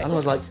 straight duh. away. And I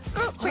was like,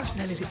 oh, that's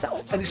Nelly.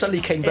 And it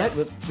suddenly came back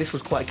that this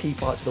was quite a key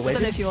part to the I don't know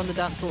wedding. if you were on the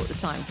dance floor at the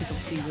time, because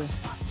obviously you were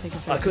taking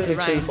photos I couldn't have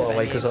been too around far the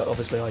away venue. because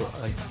obviously I would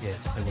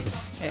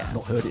have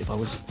not heard it if I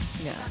was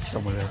Yeah.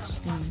 somewhere else.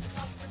 Mm.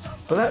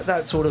 But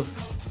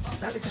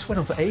that it just went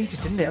on for ages,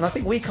 didn't it? And I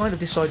think we kind of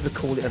decided to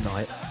call it a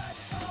night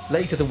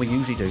later than we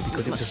usually do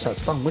because it was just such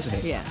fun, wasn't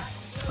it? Yeah.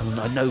 And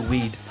I know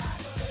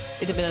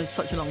It'd have been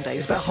such a long day.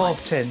 it's about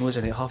 10:30,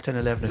 wasn't it? 10:30,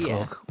 11 Yeah.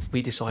 o'clock.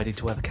 We decided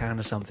to have a can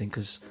or something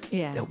because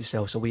Yeah. help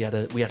yourself. So we had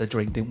a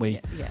drink, didn't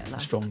we? Yeah, A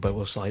last. Strongbow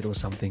or cider or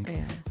something.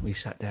 Yeah. We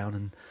sat down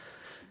and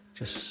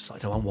just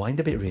started to unwind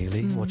a bit,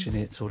 really, watching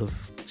it sort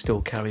of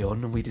still carry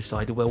on. And we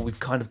decided, well, we've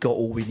kind of got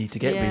all we need to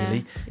get, Yeah,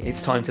 really. It's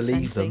yeah, time to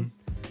leave plenty. them.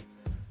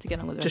 To get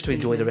on with the Just rest to of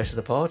enjoy the evening. rest of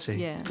the party.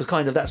 Yeah. Because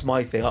kind of that's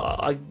my thing.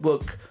 I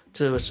work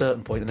to a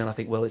certain point and then I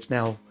think, well, it's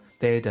now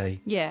their day.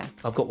 Yeah.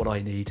 I've got what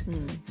I need,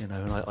 Mm. you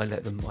know, and I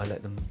let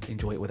them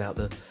enjoy it without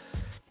the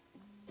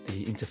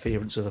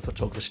interference of a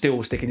photographer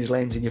still sticking his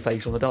lens in your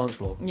face on the dance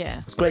floor.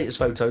 Yeah. As great as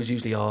photos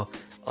usually are,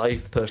 I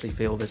personally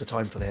feel there's a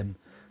time for them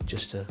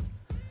just to.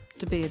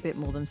 To be a bit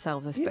more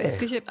themselves, I suppose. Yeah.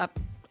 Because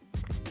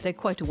they're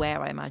quite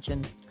aware, I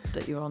imagine,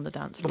 that you're on the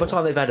dance floor. By the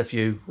time they've had a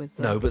few, With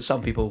no, but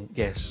some people,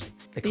 yes.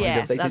 They kind Yeah,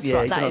 of, they that's did,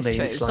 right. you know That what is I mean?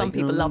 true. It's Some like,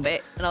 people love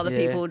it, and other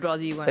yeah. people would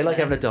rather you weren't They like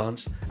there. having a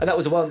dance, and that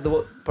was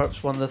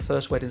perhaps one of the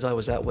first weddings I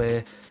was at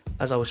where,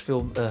 as I was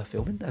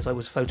filming, as I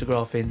was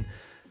photographing,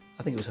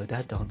 I think it was her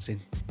dad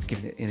dancing,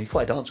 giving it. He's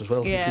quite a dancer as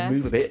well. He Yeah. can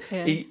move a bit.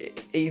 Yeah. He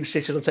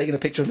insisted on taking a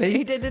picture of me.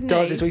 He did, didn't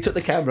dancing, he? so he took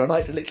the camera, and I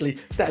had to literally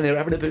stand there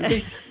having a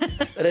booty,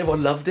 and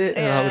everyone loved it.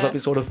 And I was like,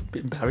 sort of a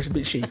bit embarrassed, a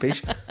bit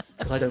sheepish,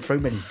 because I don't throw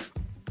many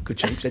good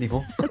shapes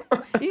anymore.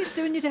 You used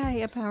to in your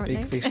day, apparently.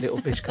 Big fish, little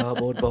fish,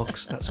 cardboard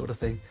box, that sort of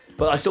thing.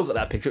 But I still got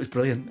that picture. It was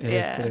brilliant. Yeah.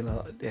 It was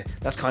brilliant. Yeah,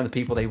 that's the kind of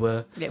people they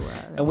were. Yeah, well,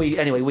 And we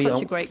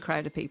such a great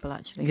crowd of people,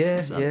 actually. Yeah,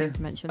 There's nothing yeah.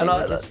 To mention. And They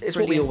were just it's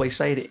what we brilliant. always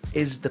say. It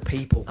is the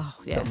people Oh,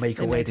 yeah, that make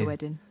they a wedding.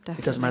 Definitely.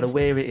 It doesn't matter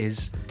where it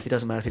is. It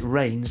doesn't matter if it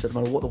rains. It doesn't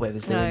matter what the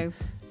weather's doing. No.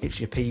 It's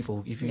your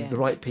people. If Yeah. the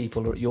right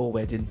people are at your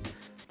wedding,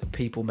 the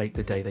people make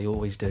the day. They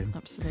always do.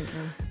 Absolutely.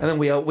 And then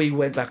we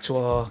went back to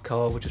our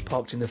car, which was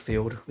parked in the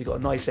field. We got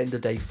a nice end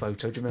of day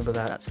photo. Do you remember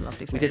that? That's a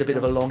lovely We did a bit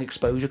of a photograph. long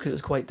exposure because it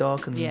was quite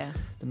dark and Yeah.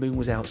 the moon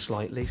was out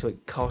slightly, so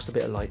it cast a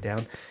bit of light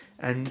down.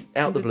 And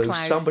out Some the good blue,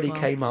 clouds somebody as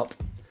well. came up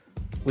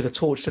with a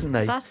torch, didn't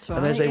they? That's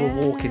And as right, they were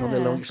walking on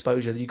their yeah. long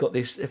exposure, you got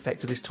this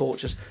effect of this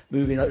torch just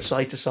moving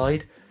side to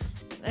side.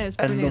 It was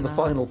And on brilliant, the that.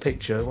 final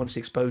picture, once the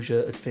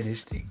exposure had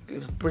finished, it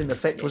was a brilliant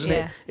effect, wasn't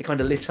Yeah. it? It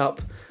kind of lit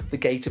up the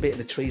gate a bit and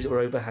the trees that were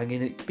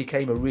overhanging. It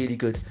became a really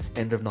good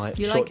end of night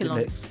You shot, like your didn't long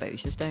it?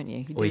 exposures, don't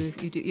you? Oui.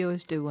 You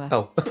always do.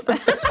 Oh,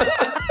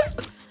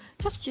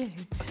 Just you.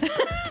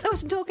 I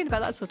wasn't talking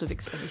about that sort of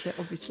exposure,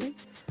 obviously.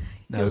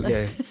 no,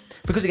 yeah.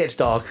 Because it gets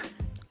dark,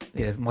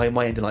 yeah, my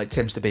end of night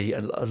tends to be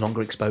a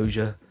longer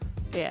exposure.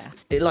 Yeah.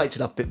 It lights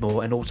it up a bit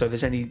more, and also if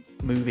there's any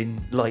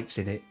moving lights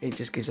in it, it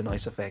just gives a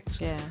nice effect.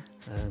 Yeah.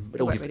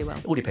 But It worked really well.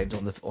 It all depends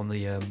on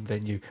the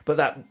venue. But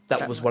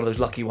that was one of those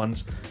lucky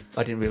ones.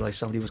 I didn't realise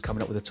somebody was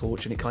coming up with a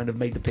torch, and it kind of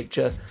made the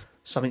picture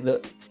something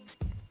that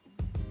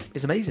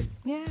is amazing.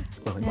 Yeah.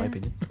 Well, in my Yeah.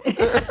 opinion.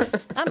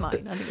 And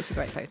mine. I think it's a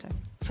great photo.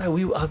 So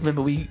I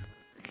remember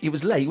it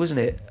was late, wasn't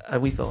it?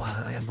 And we thought,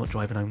 I am not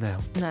driving home now.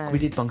 No. We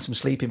did bung some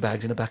sleeping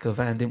bags in the back of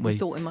the van, didn't we? We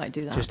thought we might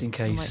do that. Just in We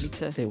might case need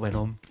to it went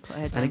on. put our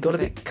head And down it got for a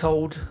bit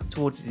cold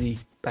towards the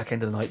back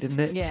end of the night, didn't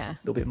it? Yeah. A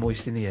little bit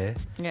moist in the air.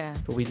 Yeah.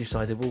 But we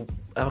decided we'll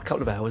have a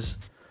couple of hours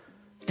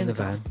in the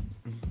car. van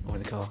or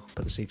in the car,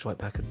 put the seats right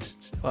back. And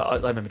I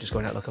remember just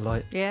going out like a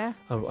light. Yeah.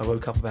 I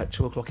woke up about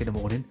 2 o'clock in the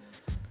morning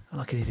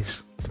and I could hear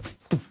this.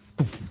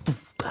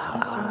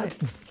 That's right.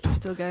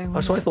 Still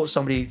going. So I thought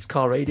somebody's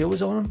car radio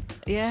was on.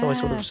 Yeah. So I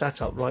sort of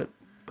sat up, right,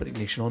 put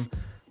ignition on,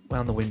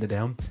 wound the window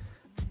down.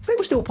 They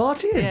were still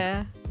partying.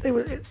 Yeah. They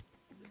were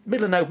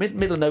middle of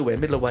nowhere,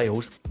 middle of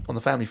Wales, on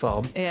the family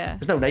farm. Yeah.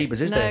 There's no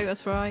neighbours, is there? No,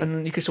 that's right.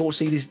 And you can sort of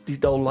see these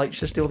dull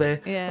lights are still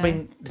there. Yeah. I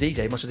mean, the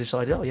DJ must have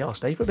decided, oh yeah, I'll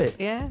stay for a bit.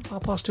 Yeah.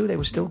 2:30, they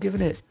were still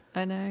giving it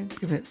I know.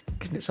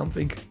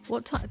 something.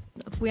 What time?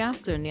 We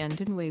asked her in the end,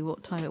 didn't we?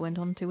 What time it went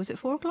on to? Was it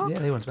 4 o'clock? Yeah,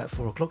 they went about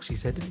 4 o'clock. She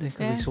said, didn't they? 'Cause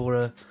Yeah.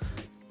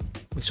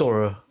 we saw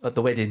her at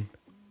the wedding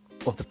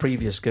of the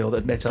previous girl that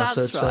had met us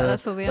That's at, right.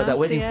 That's what we at asked. that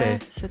wedding yeah. fair.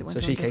 Said it went So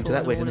on she till came to 4 that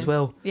in the wedding as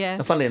morning. well. Yeah.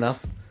 And funnily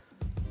enough,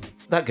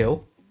 that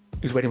girl,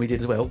 whose wedding we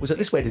did as well, was at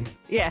this wedding,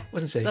 Yeah.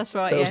 wasn't she? That's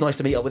right. So it was yeah. nice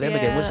to meet up with them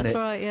again, wasn't that's it?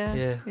 Right. Yeah.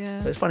 Yeah.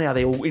 Yeah. So it's funny how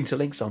they all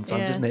interlink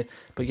sometimes, Yeah. isn't it?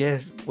 But yeah,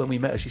 when we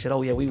met her, she said,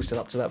 oh yeah, we were still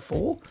up to about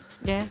 4.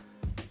 Yeah.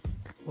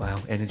 Wow,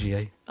 energy,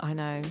 eh? I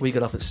know. We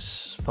got up at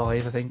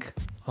 5, I think,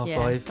 half Yeah,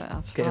 5,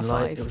 about getting half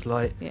light. 5. It was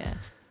light. Yeah.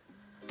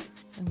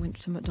 And went to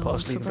Put our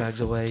McDonald's for sleeping bags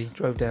breakfast. away,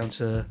 drove down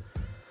to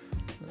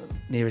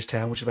nearest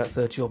town, which is about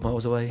 30 odd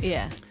miles away,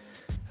 Yeah.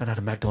 and had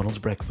a McDonald's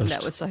breakfast.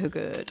 That was so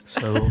good.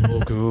 So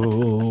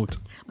good.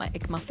 My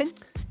egg muffin.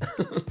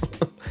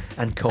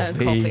 And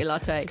coffee. Coffee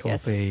latte.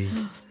 Coffee.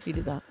 Yes. You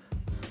did that.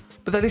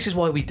 But this is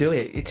why we do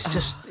it.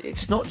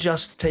 It's not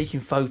just taking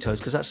photos,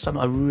 because that's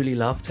something I really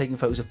love, taking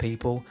photos of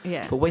people.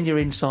 Yeah. But when you're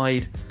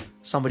inside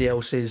somebody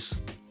else's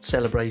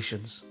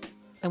celebrations,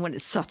 And when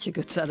it's such a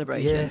good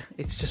celebration. yeah,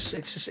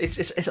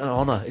 it's an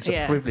honour. It's a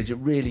Yeah. privilege. It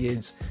really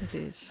is. It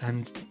is.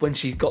 And when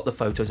she got the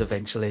photos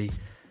eventually,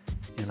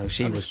 you know,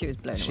 she was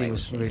blown she away,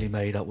 was wasn't she? really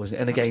made up, wasn't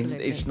it? And again,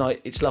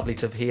 Absolutely. it's lovely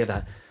to hear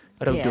that.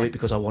 I don't do Yeah. it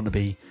because I want to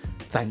be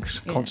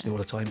thanks Yeah. constantly all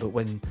the time, but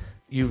when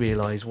you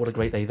realise what a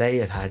great day they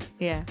had,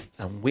 Yeah.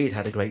 and we'd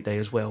had a great day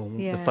as well.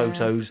 The Yeah.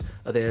 photos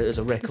are there as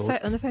a record.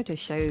 And the photo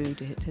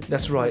showed it. didn't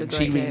That's it? right. What a And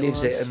she great day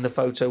relives it, was. and the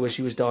photo where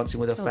she was dancing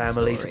with her Oh,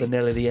 family to sorry. the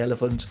Nelly the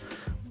Elephant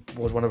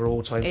was one of her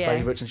all-time Yeah.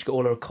 favourites, and she got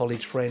all her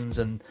college friends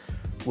and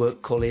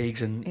work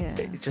colleagues, and Yeah.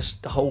 it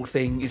just the whole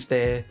thing is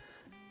there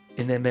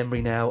in their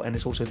memory now, and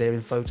it's also there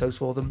in photos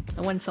for them.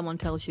 And when someone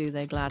tells you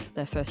they're glad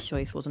their first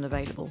choice wasn't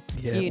available,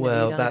 Yeah, you know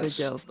well, you've done a good that's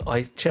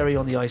job. cherry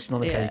on the icing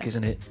on the Yeah. cake,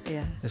 isn't it?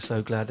 Yeah. They're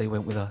so glad they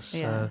went with us.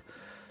 Yeah.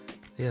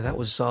 Yeah, that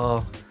was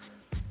our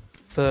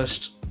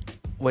first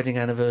wedding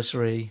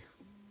anniversary.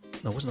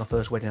 No, it wasn't our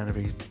first wedding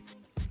anniversary.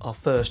 Our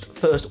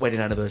first wedding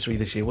anniversary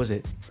this year, was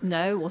it?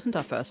 No, it wasn't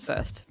our first.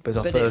 But it was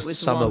our But first was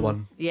summer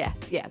one. Yeah,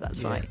 that's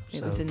Yeah, right.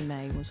 It was so- in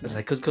May, wasn't it?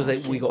 Because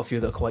Last we year. got a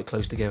few that are quite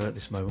close together at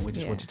this moment. We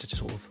just Yeah. wanted to just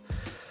sort of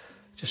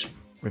just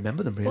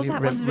remember them, Well, really.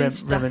 that one really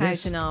stuck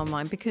reminisce. out in our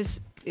mind because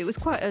it was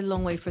quite a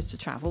long way for us to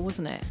travel,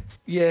 wasn't it?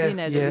 Yeah, you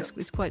know, yeah,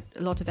 it's quite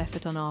a lot of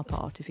effort on our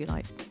part, if you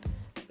like.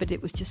 But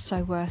it was just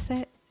so worth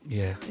it.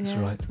 yeah. That's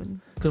Yeah, right.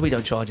 when- Because we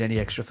don't charge any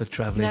extra for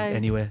travelling No,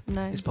 anywhere.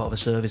 No. It's part of a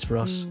service for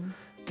us. Mm.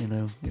 You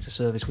know, it's a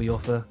service we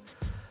offer.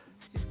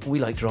 We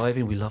like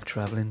driving. We love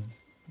travelling,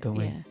 don't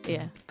we?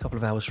 Yeah. A couple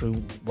of hours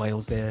through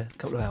Wales there, a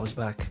couple of hours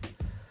back,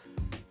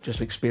 just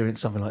to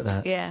experience something like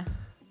that. Yeah.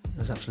 It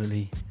was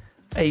absolutely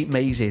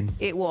amazing.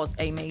 It was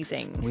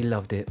amazing. We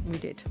loved it. We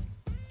did.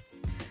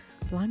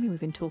 Blimey, we've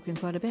been talking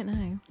quite a bit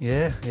now.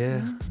 Yeah.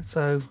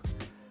 So,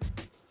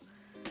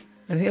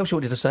 anything else you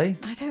wanted to say?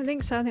 I don't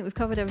think so. I think we've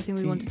covered everything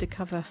we wanted to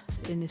cover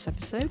in this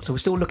episode. So we're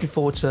still looking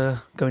forward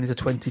to going into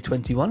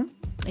 2021,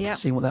 Yeah.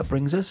 seeing what that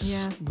brings us.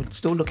 Yeah. We're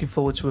still looking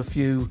forward to a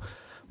few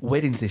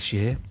weddings this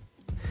year.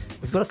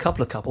 We've got a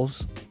couple of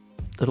couples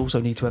that also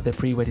need to have their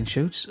pre-wedding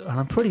shoots, and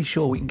I'm pretty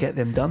sure we can get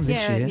them done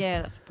this year.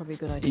 Yeah, that's probably a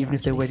good idea. Even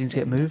if their actually, weddings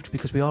get isn't it? moved,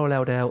 because we are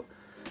allowed out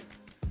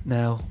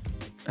now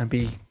and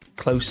be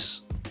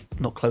close,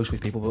 not close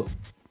with people, but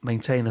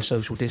maintain a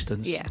social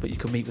distance. Yeah. But you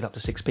can meet with up to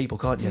 6 people,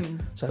 can't you?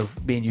 Mm. So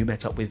if me and you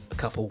met up with a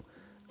couple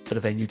at a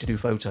venue to do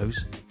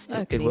photos,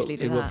 Oh, it can easily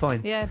do worked that.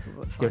 fine. Yeah, it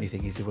worked The fine. only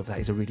thing is with that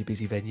is a really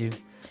busy venue.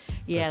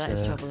 Yeah, but, that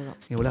is trouble a lot.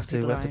 Yeah, we'll have to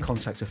People around.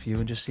 contact a few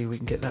and just see if we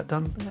can get that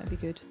done. That'd be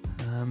good.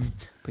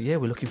 But yeah,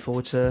 we're looking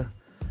forward to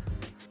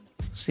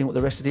seeing what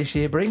the rest of this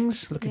year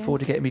brings. Looking Yeah. forward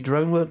to getting me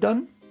drone work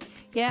done.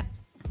 Yeah,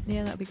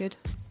 that'd be good.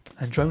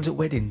 And drones at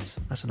weddings.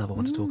 That's another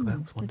one to talk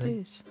about one It day.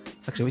 is.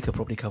 Actually, we could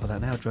probably cover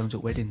that now. Drones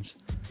at weddings.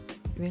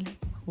 Really?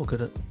 We're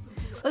good at.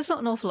 Well, there's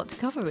not an awful lot to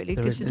cover, really,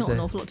 There because isn't, there's is not an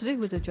there? awful lot to do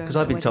with a drone. Because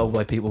I've been wedding. told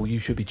by people you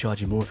should be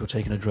charging more if you're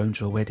taking a drone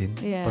to a wedding.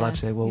 Yeah, But I've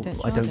said, well, you don't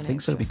I charge don't any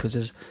think so, extra. because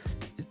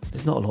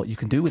there's not a lot you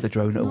can do with a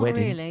drone at a Not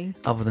wedding really.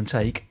 other than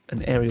take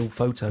an aerial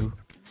photo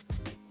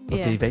of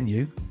Yeah. the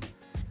venue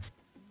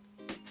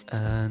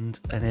and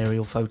an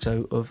aerial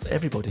photo of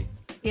everybody.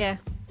 Yeah.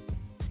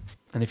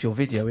 And if you're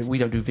videoing, we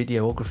don't do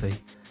videography,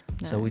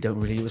 so No. we don't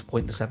really. It was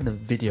pointless having a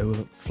video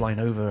of flying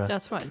over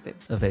That's right. But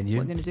a what venue.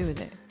 are we going to do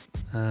with it?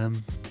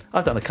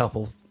 I've done a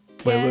couple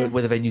where Yeah.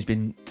 where the venue's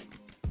been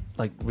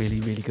like really,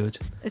 really good.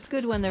 It's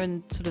good when they're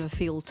in sort of a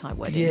field type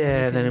wedding. Yeah,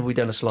 You and then can we've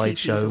done a teepees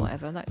or slideshow,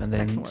 whatever. That, and that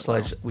then can work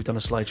well. we've done a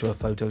slideshow of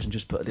photos and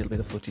just put a little bit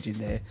of footage in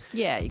there.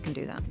 Yeah, you can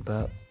do that.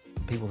 But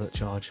people that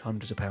charge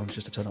hundreds of pounds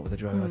just to turn up with a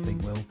drone, I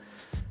think, well,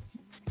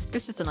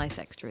 It's just a nice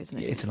extra, isn't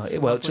it? it's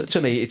well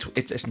to me,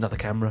 it's another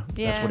camera. That's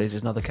Yeah. what it is.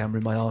 It's another camera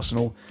in my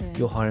arsenal. Yeah.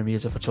 You're hiring me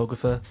as a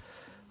photographer.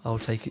 I'll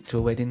take it to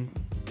a wedding,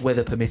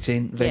 weather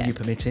permitting, venue Yeah.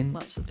 permitting.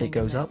 That's the thing, It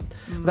goes isn't up. it?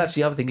 But that's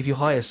the other thing. If you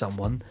hire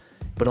someone,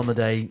 but on the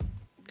day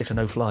it's a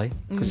no-fly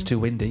because it's too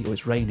windy or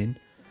it's raining,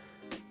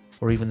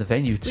 or even the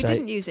venue to We say...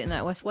 didn't use it in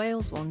that West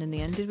Wales one in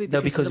the end, did we?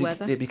 No, because of the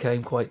weather. it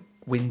became quite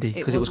windy,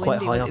 because it was was quite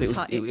windy, high but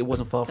up. It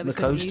wasn't far so from we the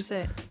couldn't coast, use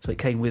it. so it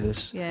came with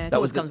us. Yeah, it That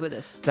always was comes with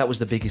us. That was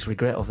the biggest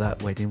regret of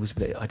that wedding, was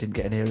that I didn't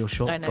get an aerial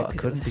shot, I know, but I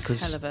couldn't it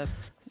was a hell of a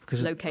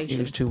because location.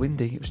 it was too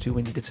windy. It was too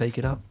windy to take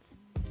it up.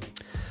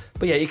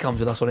 But yeah, it comes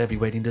with us on every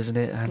wedding, doesn't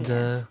it? And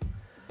Yeah.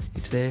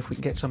 it's there if we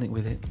can get something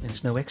with it, and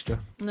it's no extra.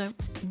 No.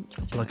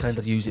 But I kind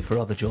of use it for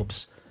other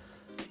jobs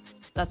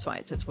That's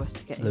right. It's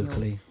worth getting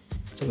locally.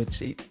 So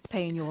it's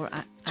paying your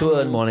to earn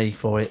annual- money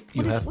for it.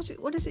 You What is, have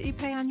what is it you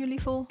pay annually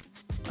for?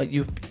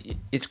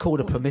 it's called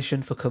a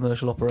permission for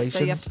commercial operations.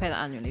 So you have to pay that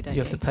annually, don't you?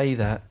 You have to pay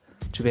that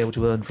to be able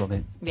to earn from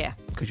it, Yeah,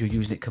 because you're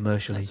using it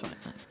commercially. that's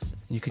right.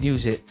 You can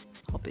use it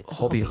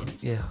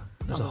Hobbyist. yeah,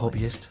 as a Otherwise.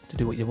 hobbyist to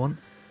do what you want.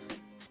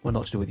 Well,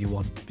 not to do what you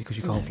want, because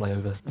you can't No. fly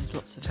over There's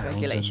lots of towns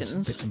regulations.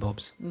 and bits and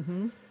bobs.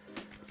 Mm-hmm.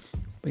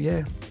 But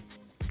yeah,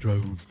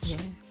 drones. Yeah.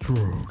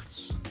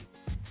 Drones.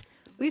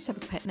 We used to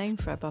have a pet name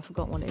for it, but I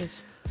forgot what it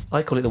is.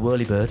 I call it the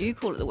whirly bird. You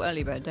call it the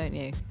whirly bird, don't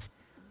you?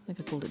 I think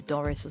I called it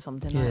Doris or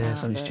something like Yeah, that.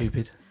 something but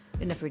stupid.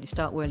 It never really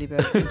start whirly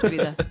bird. Seems to be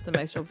the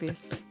most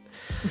obvious.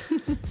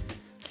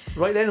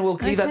 Right then, we'll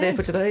leave that there Okay.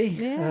 for today.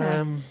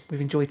 Yeah.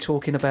 We've enjoyed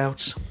talking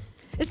about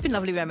It's been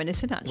lovely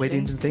reminiscing, actually.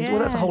 weddings and things. Yeah. Well,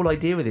 that's the whole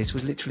idea of this,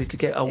 was literally to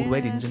get old Yeah.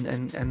 weddings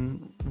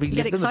and relive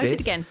Get them a excited bit.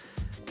 again.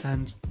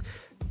 And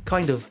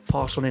kind of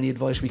pass on any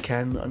advice we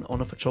can on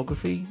a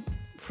photography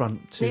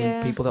front to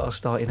Yeah. people that are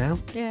starting out.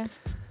 Yeah.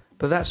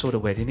 But that sort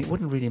of wedding, it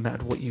wouldn't really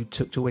matter what you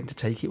took to when to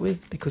take it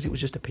with, because it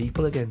was just the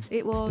people again.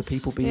 It was. The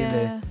people being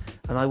there.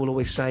 And I will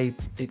always say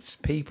it's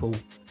people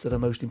that are the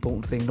most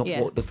important thing, not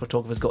Yeah. what the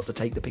photographer's got to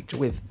take the picture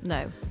with.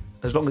 No.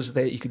 As long as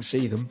you can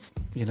see them,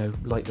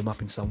 light them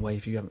up in some way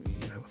if you haven't,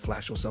 a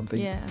flash or something.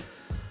 Yeah.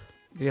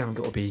 You haven't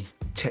got to be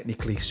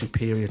technically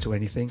superior to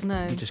anything.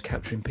 No. You're just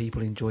capturing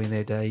people enjoying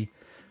their day,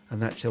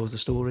 and that tells the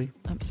story.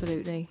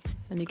 Absolutely.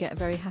 And you get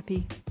very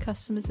happy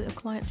customers or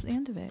clients at the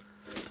end of it.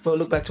 Well,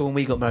 look back to when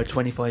we got married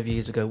 25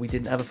 years ago. We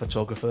didn't have a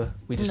photographer.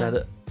 We just No. had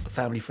a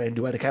family friend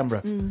who had a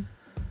camera. Mm.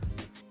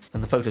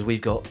 And the photos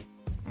we've got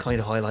kind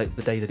of highlight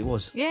the day that it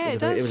was. Yeah,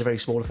 it It was does. a very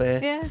small affair.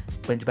 Yeah.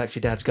 Went back to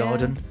your dad's Yeah.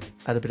 garden,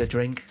 had a bit of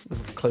drink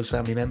with close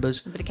family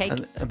members, A bit of cake.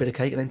 and a bit of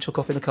cake, and then took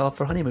off in a car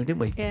for a honeymoon, didn't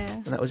we? Yeah.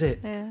 And that was it.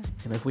 Yeah.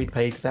 If we'd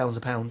paid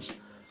 £1,000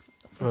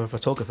 for a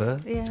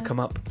photographer Yeah. to come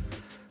up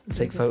and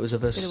take Bit- photos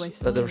of bit us of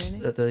waste at of the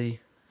money, at the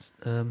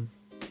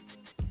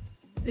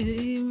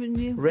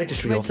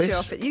registry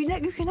office. You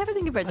can never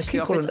think of registry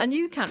keep calling office, it- and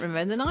you can't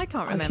remember, and I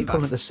can't I keep remember.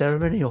 calling it the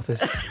ceremony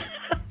office.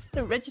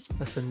 The registry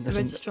That's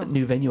Registrar. a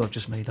new venue I've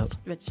just made up.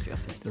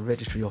 office, The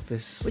registry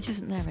office. which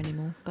isn't there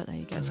anymore. But there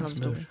you go. And It's another that's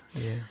story. moved.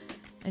 Yeah.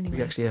 Anyway.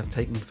 We actually have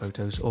taken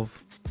photos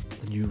of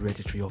the new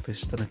registry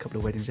office. Done a couple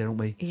of weddings there, haven't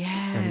we? Yeah,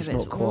 And it's but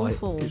not quite.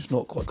 awful. It's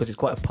not quite, because it's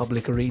quite a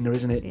public arena,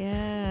 isn't it?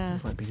 Yeah.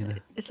 It's like being in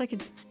It's like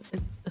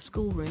a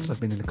schoolroom. it's like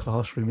being in a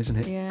classroom, isn't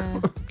it? Yeah.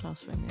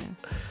 Classroom.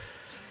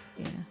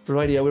 Yeah.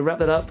 Rightio, we'll wrap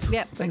that up.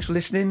 Yep. Thanks for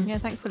listening. Yeah.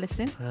 Thanks for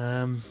listening.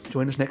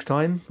 Join us next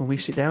time when we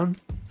sit down.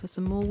 For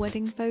some more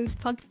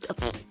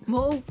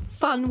more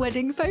fun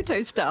wedding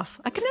photo stuff.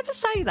 I can never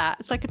say that.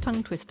 It's like a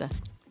tongue twister.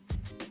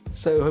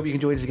 So hope you can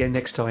join us again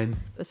next time.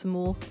 For some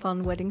more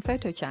fun wedding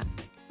photo chat.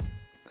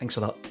 Thanks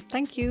a lot.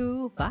 Thank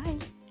you. Bye.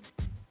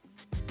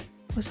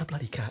 Where's that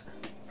bloody cat?